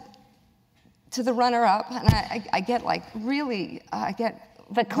said to the runner-up, and I get like really, I get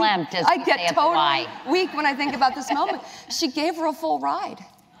verklempt, I get totally weak when I think about this moment. She gave her a full ride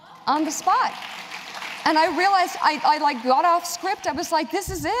on the spot. And I realized I like got off script. I was like, this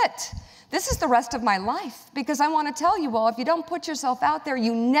is it. This is the rest of my life, because I want to tell you all, if you don't put yourself out there,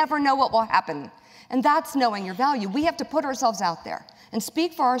 you never know what will happen. And that's knowing your value. We have to put ourselves out there and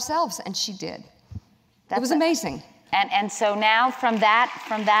speak for ourselves, and she did. It was amazing. And so now from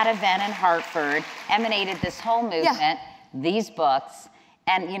that event in Hartford emanated this whole movement, these books,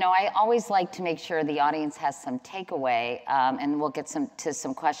 And I always like to make sure the audience has some takeaway, and we'll get to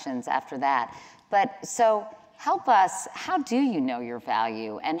some questions after that. But so help us, how do you know your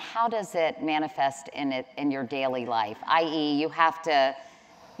value, and how does it manifest in your daily life? i.e., you have to,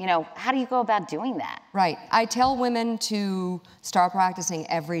 how do you go about doing that? Right. I tell women to start practicing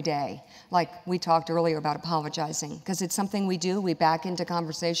every day. Like we talked earlier about apologizing, because it's something we do. We back into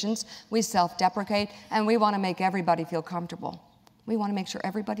conversations, we self-deprecate, and we want to make everybody feel comfortable. We want to make sure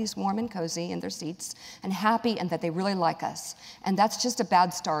everybody's warm and cozy in their seats and happy and that they really like us. And that's just a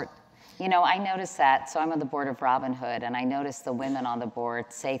bad start. I notice that. So I'm on the board of Robin Hood, and I notice the women on the board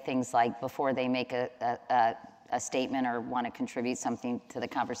say things like, before they make a statement or want to contribute something to the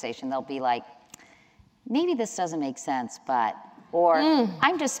conversation, they'll be like, maybe this doesn't make sense, but, or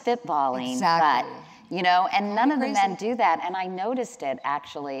I'm just spitballing, exactly. but. And none of the men do that. And I noticed it,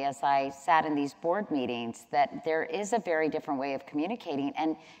 actually, as I sat in these board meetings, that there is a very different way of communicating.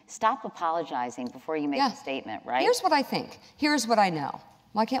 And stop apologizing before you make a statement, right? Here's what I think. Here's what I know.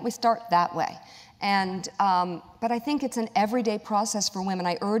 Why can't we start that way? And, but I think it's an everyday process for women.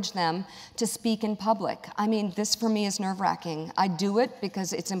 I urge them to speak in public. I mean, this for me is nerve-wracking. I do it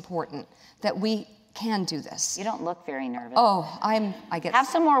because it's important that we can do this. You don't look very nervous. Oh, I get... Have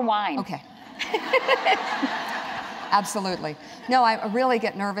some more wine. Okay. Absolutely. No, I really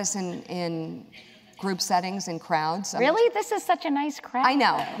get nervous in group settings and crowds. Really? This is such a nice crowd. I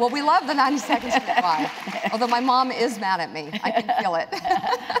know. Well, we love the 90 Seconds to Fly. Although my mom is mad at me. I can feel it.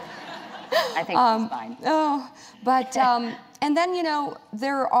 I think she's fine. Oh, but, and then,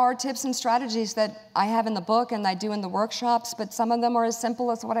 there are tips and strategies that I have in the book and I do in the workshops, but some of them are as simple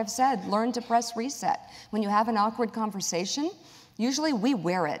as what I've said. Learn to press reset. When you have an awkward conversation, usually we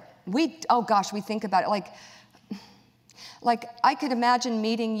wear it. We think about it like I could imagine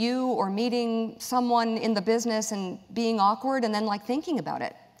meeting you or meeting someone in the business and being awkward and then like thinking about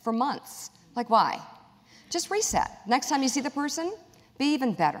it for months. Like, why? Just reset. Next time you see the person, be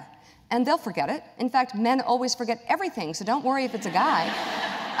even better. And they'll forget it. In fact, men always forget everything, so don't worry if it's a guy.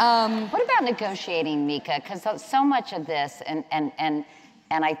 What about negotiating, Mika? Because so much of this, and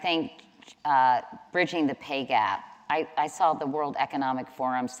I think bridging the pay gap, I saw the World Economic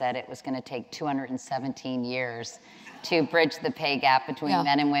Forum said it was going to take 217 years to bridge the pay gap between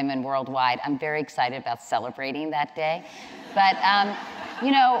men and women worldwide. I'm very excited about celebrating that day. But,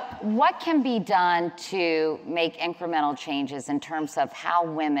 what can be done to make incremental changes in terms of how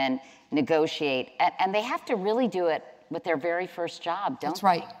women negotiate? And they have to really do it with their very first job, don't they? That's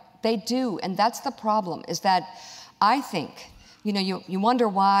right. They do. And that's the problem, is that I think, you wonder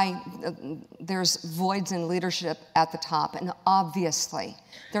why there's voids in leadership at the top, and obviously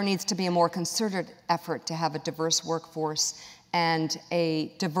there needs to be a more concerted effort to have a diverse workforce and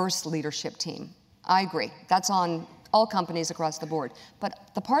a diverse leadership team. I agree. That's on all companies across the board.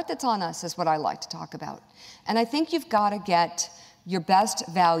 But the part that's on us is what I like to talk about. And I think you've got to get your best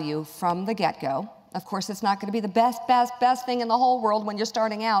value from the get-go. Of course, it's not going to be the best thing in the whole world when you're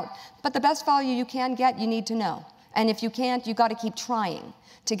starting out, but the best value you can get, you need to know. And if you can't, you've got to keep trying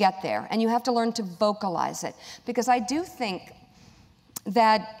to get there. And you have to learn to vocalize it. Because I do think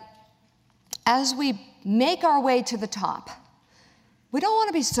that as we make our way to the top, we don't want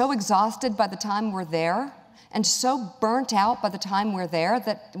to be so exhausted by the time we're there and so burnt out by the time we're there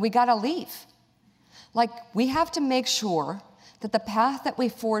that we got to leave. Like, we have to make sure that the path that we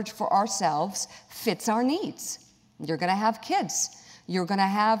forge for ourselves fits our needs. You're going to have kids. You're going to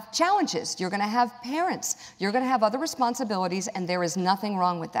have challenges. You're going to have parents. You're going to have other responsibilities, and there is nothing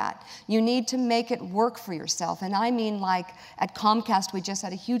wrong with that. You need to make it work for yourself. And I mean, like at Comcast, we just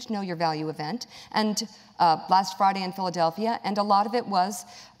had a huge Know Your Value event, and last Friday in Philadelphia, and a lot of it was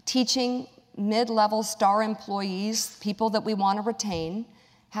teaching mid-level star employees, people that we want to retain,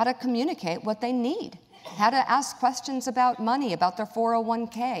 how to communicate what they need. How to ask questions about money, about their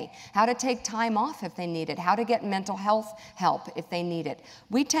 401k, how to take time off if they need it, how to get mental health help if they need it.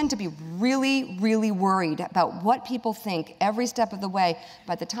 We tend to be really, really worried about what people think every step of the way.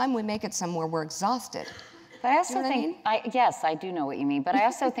 By the time we make it somewhere, we're exhausted. But I also think, yes, I do know what you mean, but I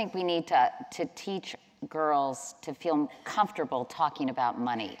also think we need to teach girls to feel comfortable talking about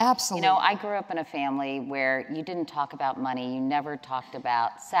money. Absolutely. I grew up in a family where you didn't talk about money. You never talked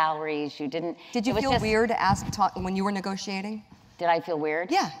about salaries. You didn't. Did you feel weird to ask when you were negotiating? Did I feel weird?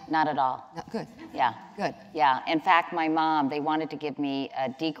 Yeah. Not at all. No, good. Yeah. Good. Yeah. In fact, my mom, they wanted to give me a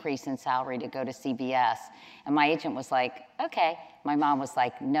decrease in salary to go to CBS. And my agent was like, okay. My mom was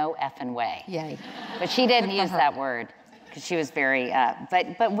like, no effing way. Yay. But she didn't use that word. Because she was very,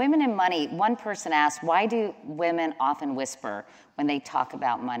 but women and money, one person asked, why do women often whisper when they talk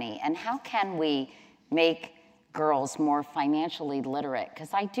about money? And how can we make girls more financially literate,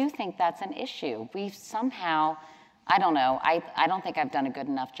 because I do think that's an issue. We've somehow, I don't know, I don't think I've done a good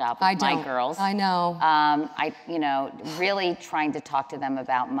enough job with my girls. I know. Really trying to talk to them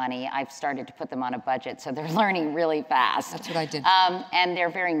about money. I've started to put them on a budget, so they're learning really fast. That's what I did. And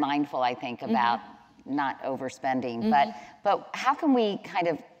they're very mindful, I think, about not overspending. But how can we kind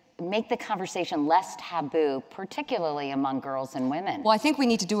of make the conversation less taboo, particularly among girls and women? Well, I think we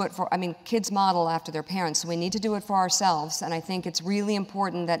need to do it kids model after their parents, so we need to do it for ourselves, and I think it's really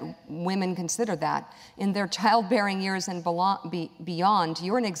important that women consider that. In their childbearing years and beyond,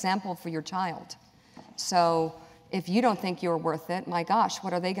 you're an example for your child. So if you don't think you're worth it, my gosh,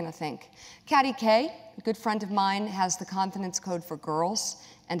 what are they gonna think? Katie Kay, a good friend of mine, has the confidence code for girls,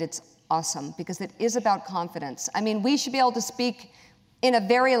 and it's awesome, because it is about confidence. I mean, we should be able to speak in a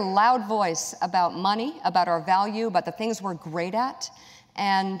very loud voice about money, about our value, about the things we're great at,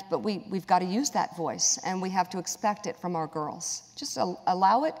 but we've got to use that voice, and we have to expect it from our girls. Just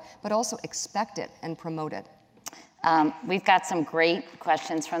allow it, but also expect it and promote it. We've got some great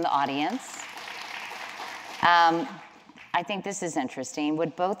questions from the audience. I think this is interesting.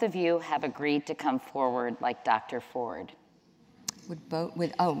 Would both of you have agreed to come forward like Dr. Ford?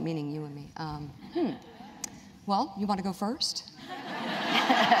 Meaning you and me. Well, you want to go first?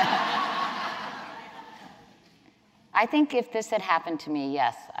 I think if this had happened to me,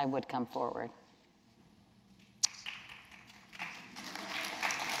 yes, I would come forward.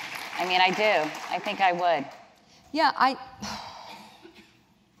 I mean, I do. I think I would. Yeah, I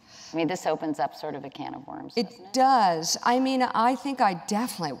mean, this opens up sort of a can of worms, doesn't it? It does. I mean, I think I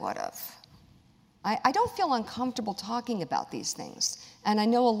definitely would have. I don't feel uncomfortable talking about these things, and I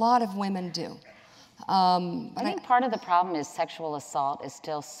know a lot of women do. I think part of the problem is sexual assault is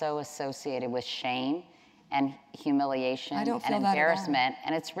still so associated with shame and humiliation and embarrassment,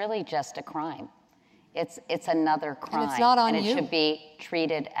 and it's really just a crime. It's another crime, and it's not on you. And it should be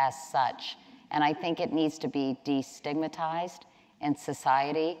treated as such. And I think it needs to be destigmatized in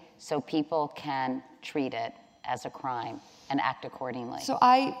society so people can treat it as a crime and act accordingly. So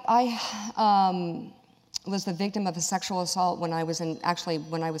I was the victim of a sexual assault when I was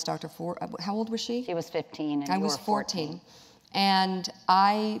Dr. Ford. How old was she? She was 15 and I was 14. And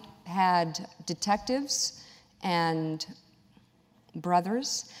I had detectives and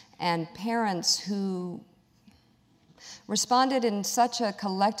brothers and parents who responded in such a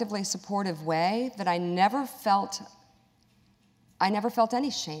collectively supportive way that I never felt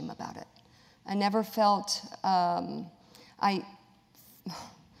any shame about it. I never felt, I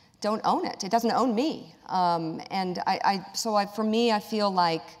don't own it. It doesn't own me. For me, I feel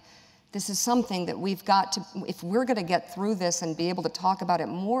like this is something that we've got to, if we're gonna get through this and be able to talk about it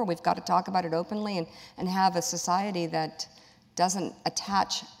more, we've got to talk about it openly and have a society that doesn't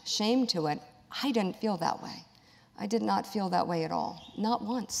attach shame to it. I didn't feel that way. I did not feel that way at all, not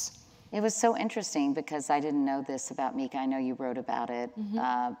once. It was so interesting because I didn't know this about Mika. I know you wrote about it,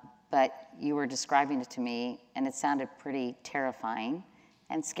 but you were describing it to me and it sounded pretty terrifying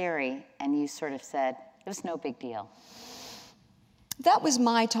and scary, and you sort of said, it was no big deal. That was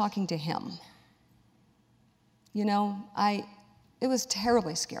my talking to him. You know, it was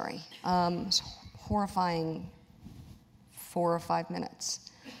terribly scary. It was horrifying 4 or 5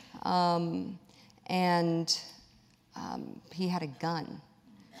 minutes. He had a gun,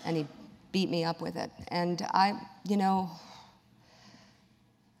 and he beat me up with it. And I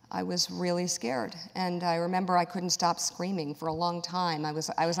was really scared. And I remember I couldn't stop screaming for a long time. I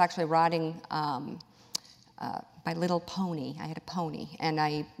was actually riding my little pony. I had a pony, and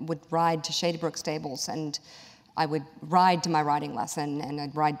I would ride to Shadybrook Stables, and I would ride to my riding lesson, and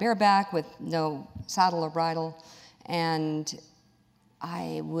I'd ride bareback with no saddle or bridle, and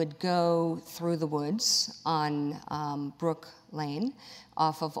I would go through the woods on Brook Lane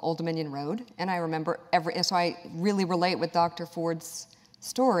off of Old Dominion Road, and I remember so I really relate with Dr. Ford's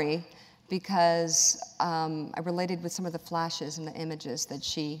story because I related with some of the flashes and the images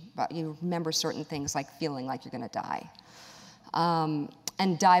that you remember certain things like feeling like you're gonna die.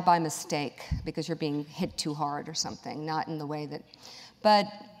 And die by mistake because you're being hit too hard or something, not in the way that, but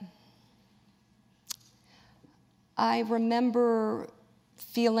I remember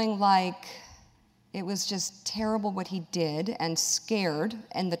feeling like it was just terrible what he did and scared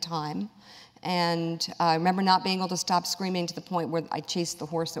in the time. And I remember not being able to stop screaming to the point where I chased the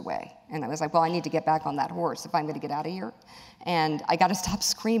horse away. And I was like, well, I need to get back on that horse if I'm gonna get out of here. And I gotta stop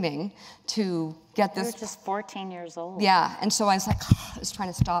screaming to get this. You were just 14 years old. Yeah, and so I was like, I was trying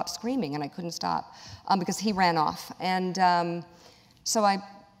to stop screaming and I couldn't stop because he ran off. And it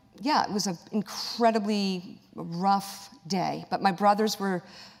was an incredibly rough day. But my parents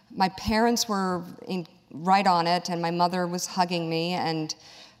were right on it, and my mother was hugging me, and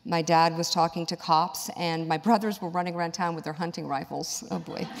my dad was talking to cops, and my brothers were running around town with their hunting rifles. Oh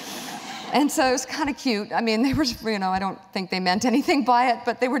boy. And so it was kind of cute. I mean, they were, I don't think they meant anything by it,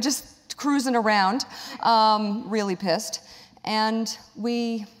 but they were just cruising around, really pissed. And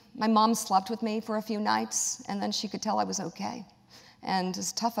my mom slept with me for a few nights, and then she could tell I was okay, and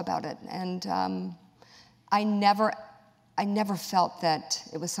was tough about it. And I never felt that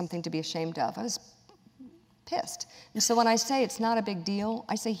it was something to be ashamed of. I was pissed. And so when I say it's not a big deal,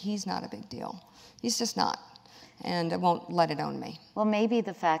 I say he's not a big deal. He's just not. And I won't let it own me. Well, maybe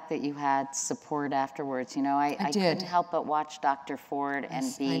the fact that you had support afterwards, I couldn't help but watch Dr. Ford and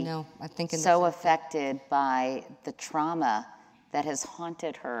be so affected by the trauma that has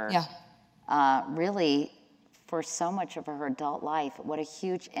haunted her. Yeah. Really, for so much of her adult life, what a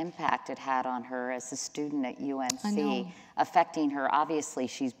huge impact it had on her as a student at UNC, affecting her. Obviously,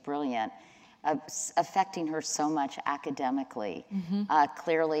 she's brilliant. Affecting her so much academically.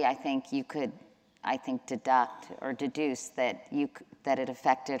 Clearly, I think you could deduct or deduce that it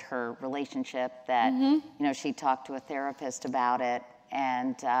affected her relationship, that she talked to a therapist about it,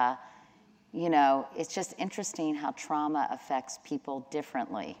 and it's just interesting how trauma affects people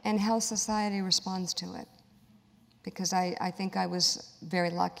differently. And how society responds to it. Because I think I was very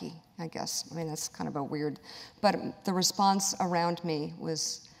lucky, I guess. I mean, that's kind of a weird, but the response around me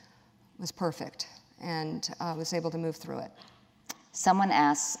was perfect, and I was able to move through it. Someone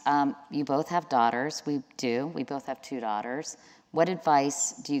asks, you both have daughters. We do. We both have 2 daughters. What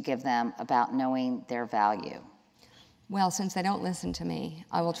advice do you give them about knowing their value? Well, since they don't listen to me,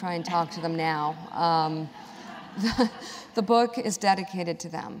 I will try and talk to them now. The book is dedicated to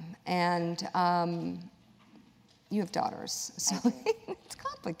them, and you have daughters, so it's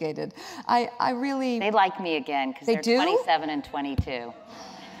complicated. I really... They like me again, because they're 27 and 22.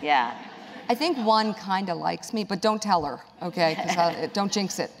 Yeah. I think one kind of likes me, but don't tell her, okay? Because don't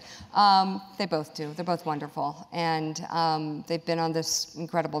jinx it. They both do. They're both wonderful. And they've been on this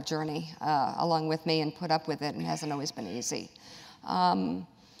incredible journey along with me and put up with it, and it hasn't always been easy. And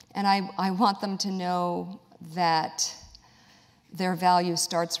I want them to know that their value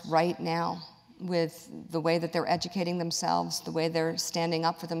starts right now with the way that they're educating themselves, the way they're standing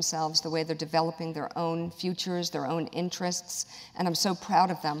up for themselves, the way they're developing their own futures, their own interests, and I'm so proud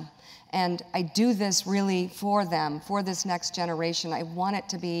of them. And I do this really for them, for this next generation. I don't want it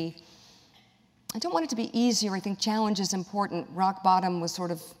to be easier. I think challenge is important. Rock bottom was sort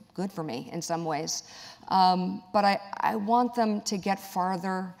of good for me in some ways. But I want them to get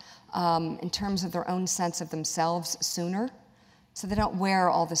farther in terms of their own sense of themselves sooner, so they don't wear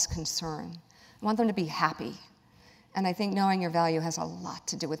all this concern. I want them to be happy. And I think knowing your value has a lot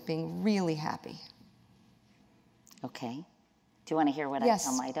to do with being really happy. Okay. Do you want to hear what I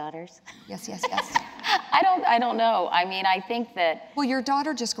tell my daughters? Yes. I don't know. I mean, I think that... Well, your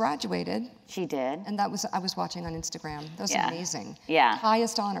daughter just graduated. She did. And I was watching on Instagram. Those are amazing. Yeah.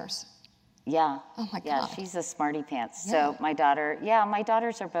 Highest honors. Yeah. Oh my God. Yeah, she's a smarty pants. Yeah. So my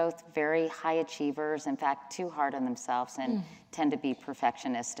daughters are both very high achievers, in fact, too hard on themselves and tend to be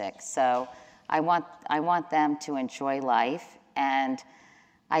perfectionistic. So I want them to enjoy life, and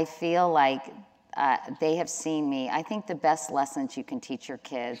I feel like they have seen me. I think the best lessons you can teach your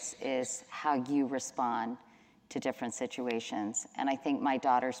kids is how you respond to different situations. And I think my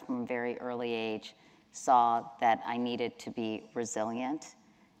daughters from a very early age saw that I needed to be resilient,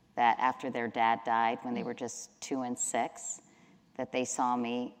 that after their dad died when they were just 2 and 6, that they saw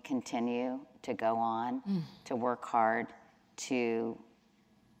me continue to go on, to work hard, to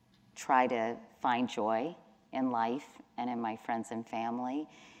try to find joy in life and in my friends and family.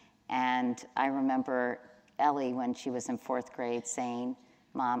 And I remember Ellie, when she was in 4th grade, saying,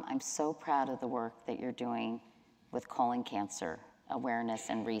 "Mom, I'm so proud of the work that you're doing with colon cancer awareness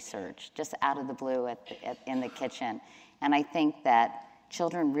and research," just out of the blue in the kitchen. And I think that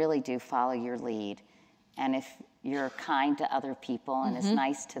children really do follow your lead. And if you're kind to other people and as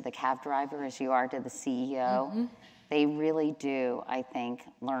nice to the cab driver as you are to the CEO, they really do, I think,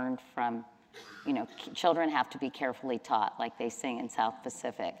 learn from, children have to be carefully taught, like they sing in South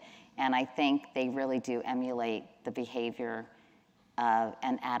Pacific. And I think they really do emulate the behavior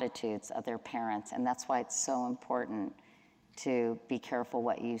and attitudes of their parents. And that's why it's so important to be careful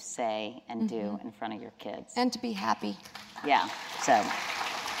what you say and do in front of your kids. And to be happy. Yeah, so.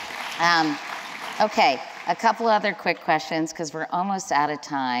 Okay, a couple other quick questions because we're almost out of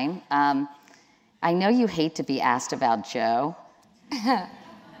time. I know you hate to be asked about Joe,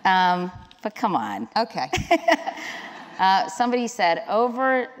 but come on. Okay. Somebody said,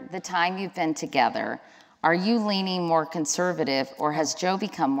 over the time you've been together, Are you leaning more conservative, or has Joe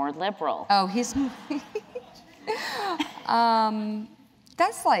become more liberal? Oh, he's,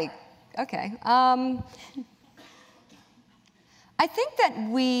 that's like, okay. I think that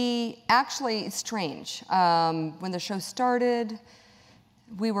we actually, it's strange. When the show started,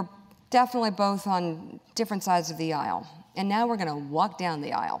 we were definitely both on different sides of the aisle. And now we're gonna walk down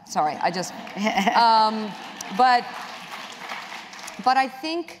the aisle. Sorry, I just, but I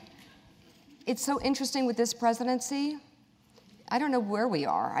think it's so interesting with this presidency. I don't know where we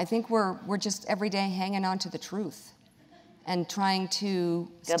are. I think we're just every day hanging on to the truth and trying to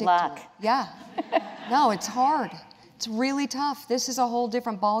stick Good luck. to it. Yeah. No, it's hard. It's really tough. This is a whole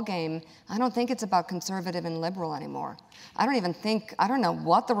different ballgame. I don't think it's about conservative and liberal anymore. I don't know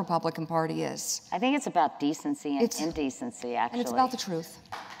what the Republican Party is. I think it's about decency and indecency, actually. And it's about the truth,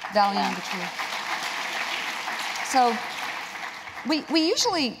 valuing the truth. So we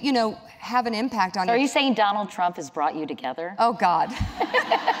usually, have an impact on. So are you saying Donald Trump has brought you together? Oh, God.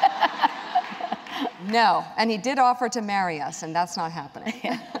 No, and he did offer to marry us, and that's not happening.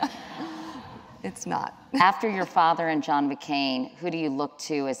 It's not. After your father and John McCain, who do you look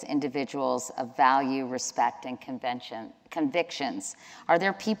to as individuals of value, respect, and convictions? Are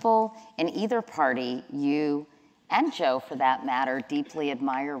there people in either party you, and Joe for that matter, deeply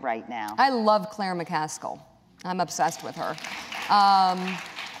admire right now? I love Claire McCaskill. I'm obsessed with her.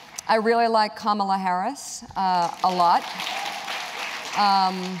 I really like Kamala Harris a lot.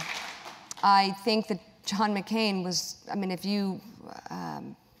 I think that John McCain was,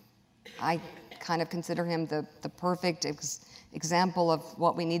 I kind of consider him the perfect example of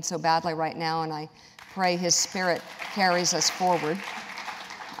what we need so badly right now, and I pray his spirit carries us forward.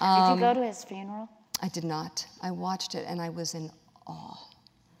 Did you go to his funeral? I did not. I watched it, and I was in awe.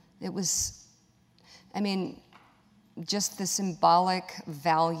 It was, just the symbolic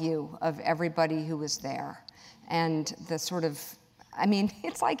value of everybody who was there, and the sort of,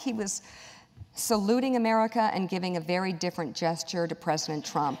 it's like he was saluting America and giving a very different gesture to President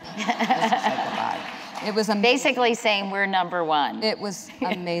Trump as he said goodbye. It was amazing. Basically saying we're number one. It was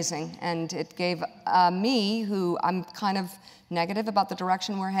amazing, and it gave me, who I'm kind of negative about the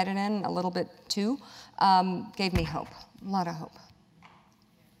direction we're headed in, a little bit too, gave me hope, a lot of hope.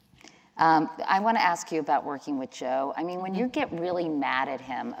 I want to ask you about working with Joe. When you get really mad at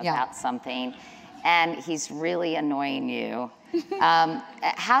him about something, and he's really annoying you,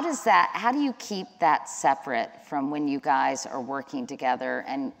 how do you keep that separate from when you guys are working together?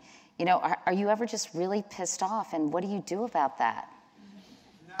 And, are you ever just really pissed off? And what do you do about that?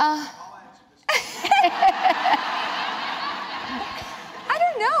 I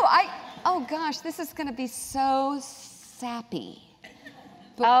don't know. Oh gosh, this is going to be so sappy.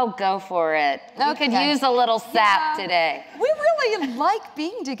 Oh, go for it. Okay. You could use a little sap today. We really like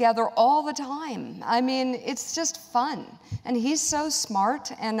being together all the time. It's just fun. And he's so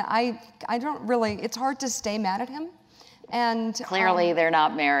smart, and I don't really, it's hard to stay mad at him. And clearly they're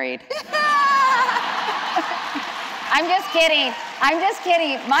not married. I'm just kidding.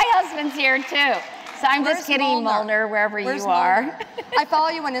 My husband's here too. So I'm just kidding, Molnar, wherever you are. I follow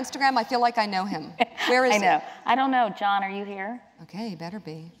you on Instagram. I feel like I know him. Where is he? I know. I don't know. John, are you here? Okay, he better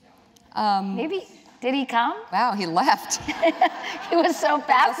be. Maybe. Did he come? Wow, he left. He was so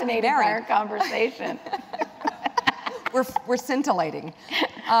fascinated by our conversation. We're scintillating.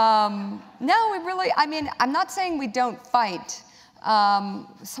 No, we really, I'm not saying we don't fight.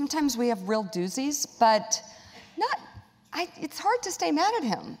 Sometimes we have real doozies, but it's hard to stay mad at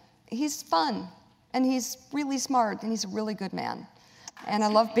him. He's fun, and he's really smart, and he's a really good man. And I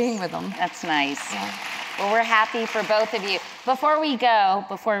love being with him. That's nice. Yeah. Well, we're happy for both of you. Before we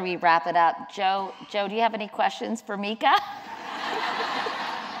wrap it up, Joe, do you have any questions for Mika?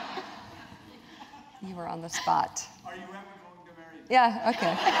 You were on the spot. Are you ever going to marry? Yeah,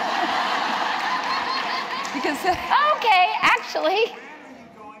 okay. Because okay, actually. When are you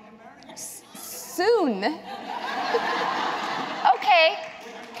going to marry? Soon. Okay.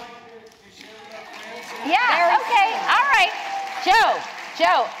 Yeah, okay, all right.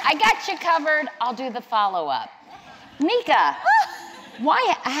 Joe, I got you covered. I'll do the follow-up. Mika,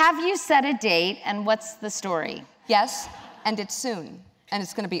 why have you set a date, and what's the story? Yes, and it's soon, and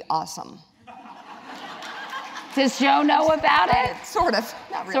it's going to be awesome. Does Joe know about it? Sort of.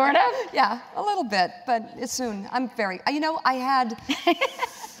 Not really. Sort of? Yeah, a little bit, but it's soon. I'm very, I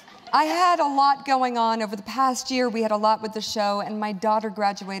had a lot going on over the past year. We had a lot with the show, and my daughter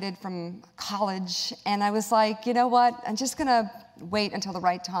graduated from college, and I was like, you know what? I'm just gonna wait until the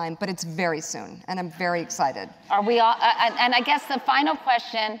right time, but it's very soon, and I'm very excited. Are we all, and I guess the final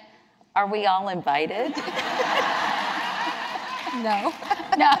question, are we all invited? No.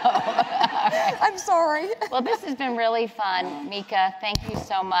 No. All right. I'm sorry. Well, this has been really fun. Mika, thank you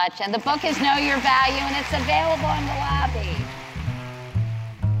so much. And the book is Know Your Value, and it's available in the lobby.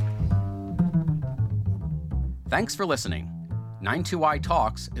 Thanks for listening. 92Y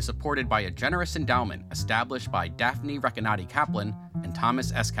Talks is supported by a generous endowment established by Daphne Recanati Kaplan and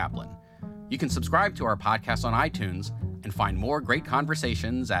Thomas S. Kaplan. You can subscribe to our podcast on iTunes and find more great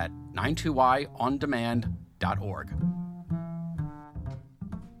conversations at 92yondemand.org.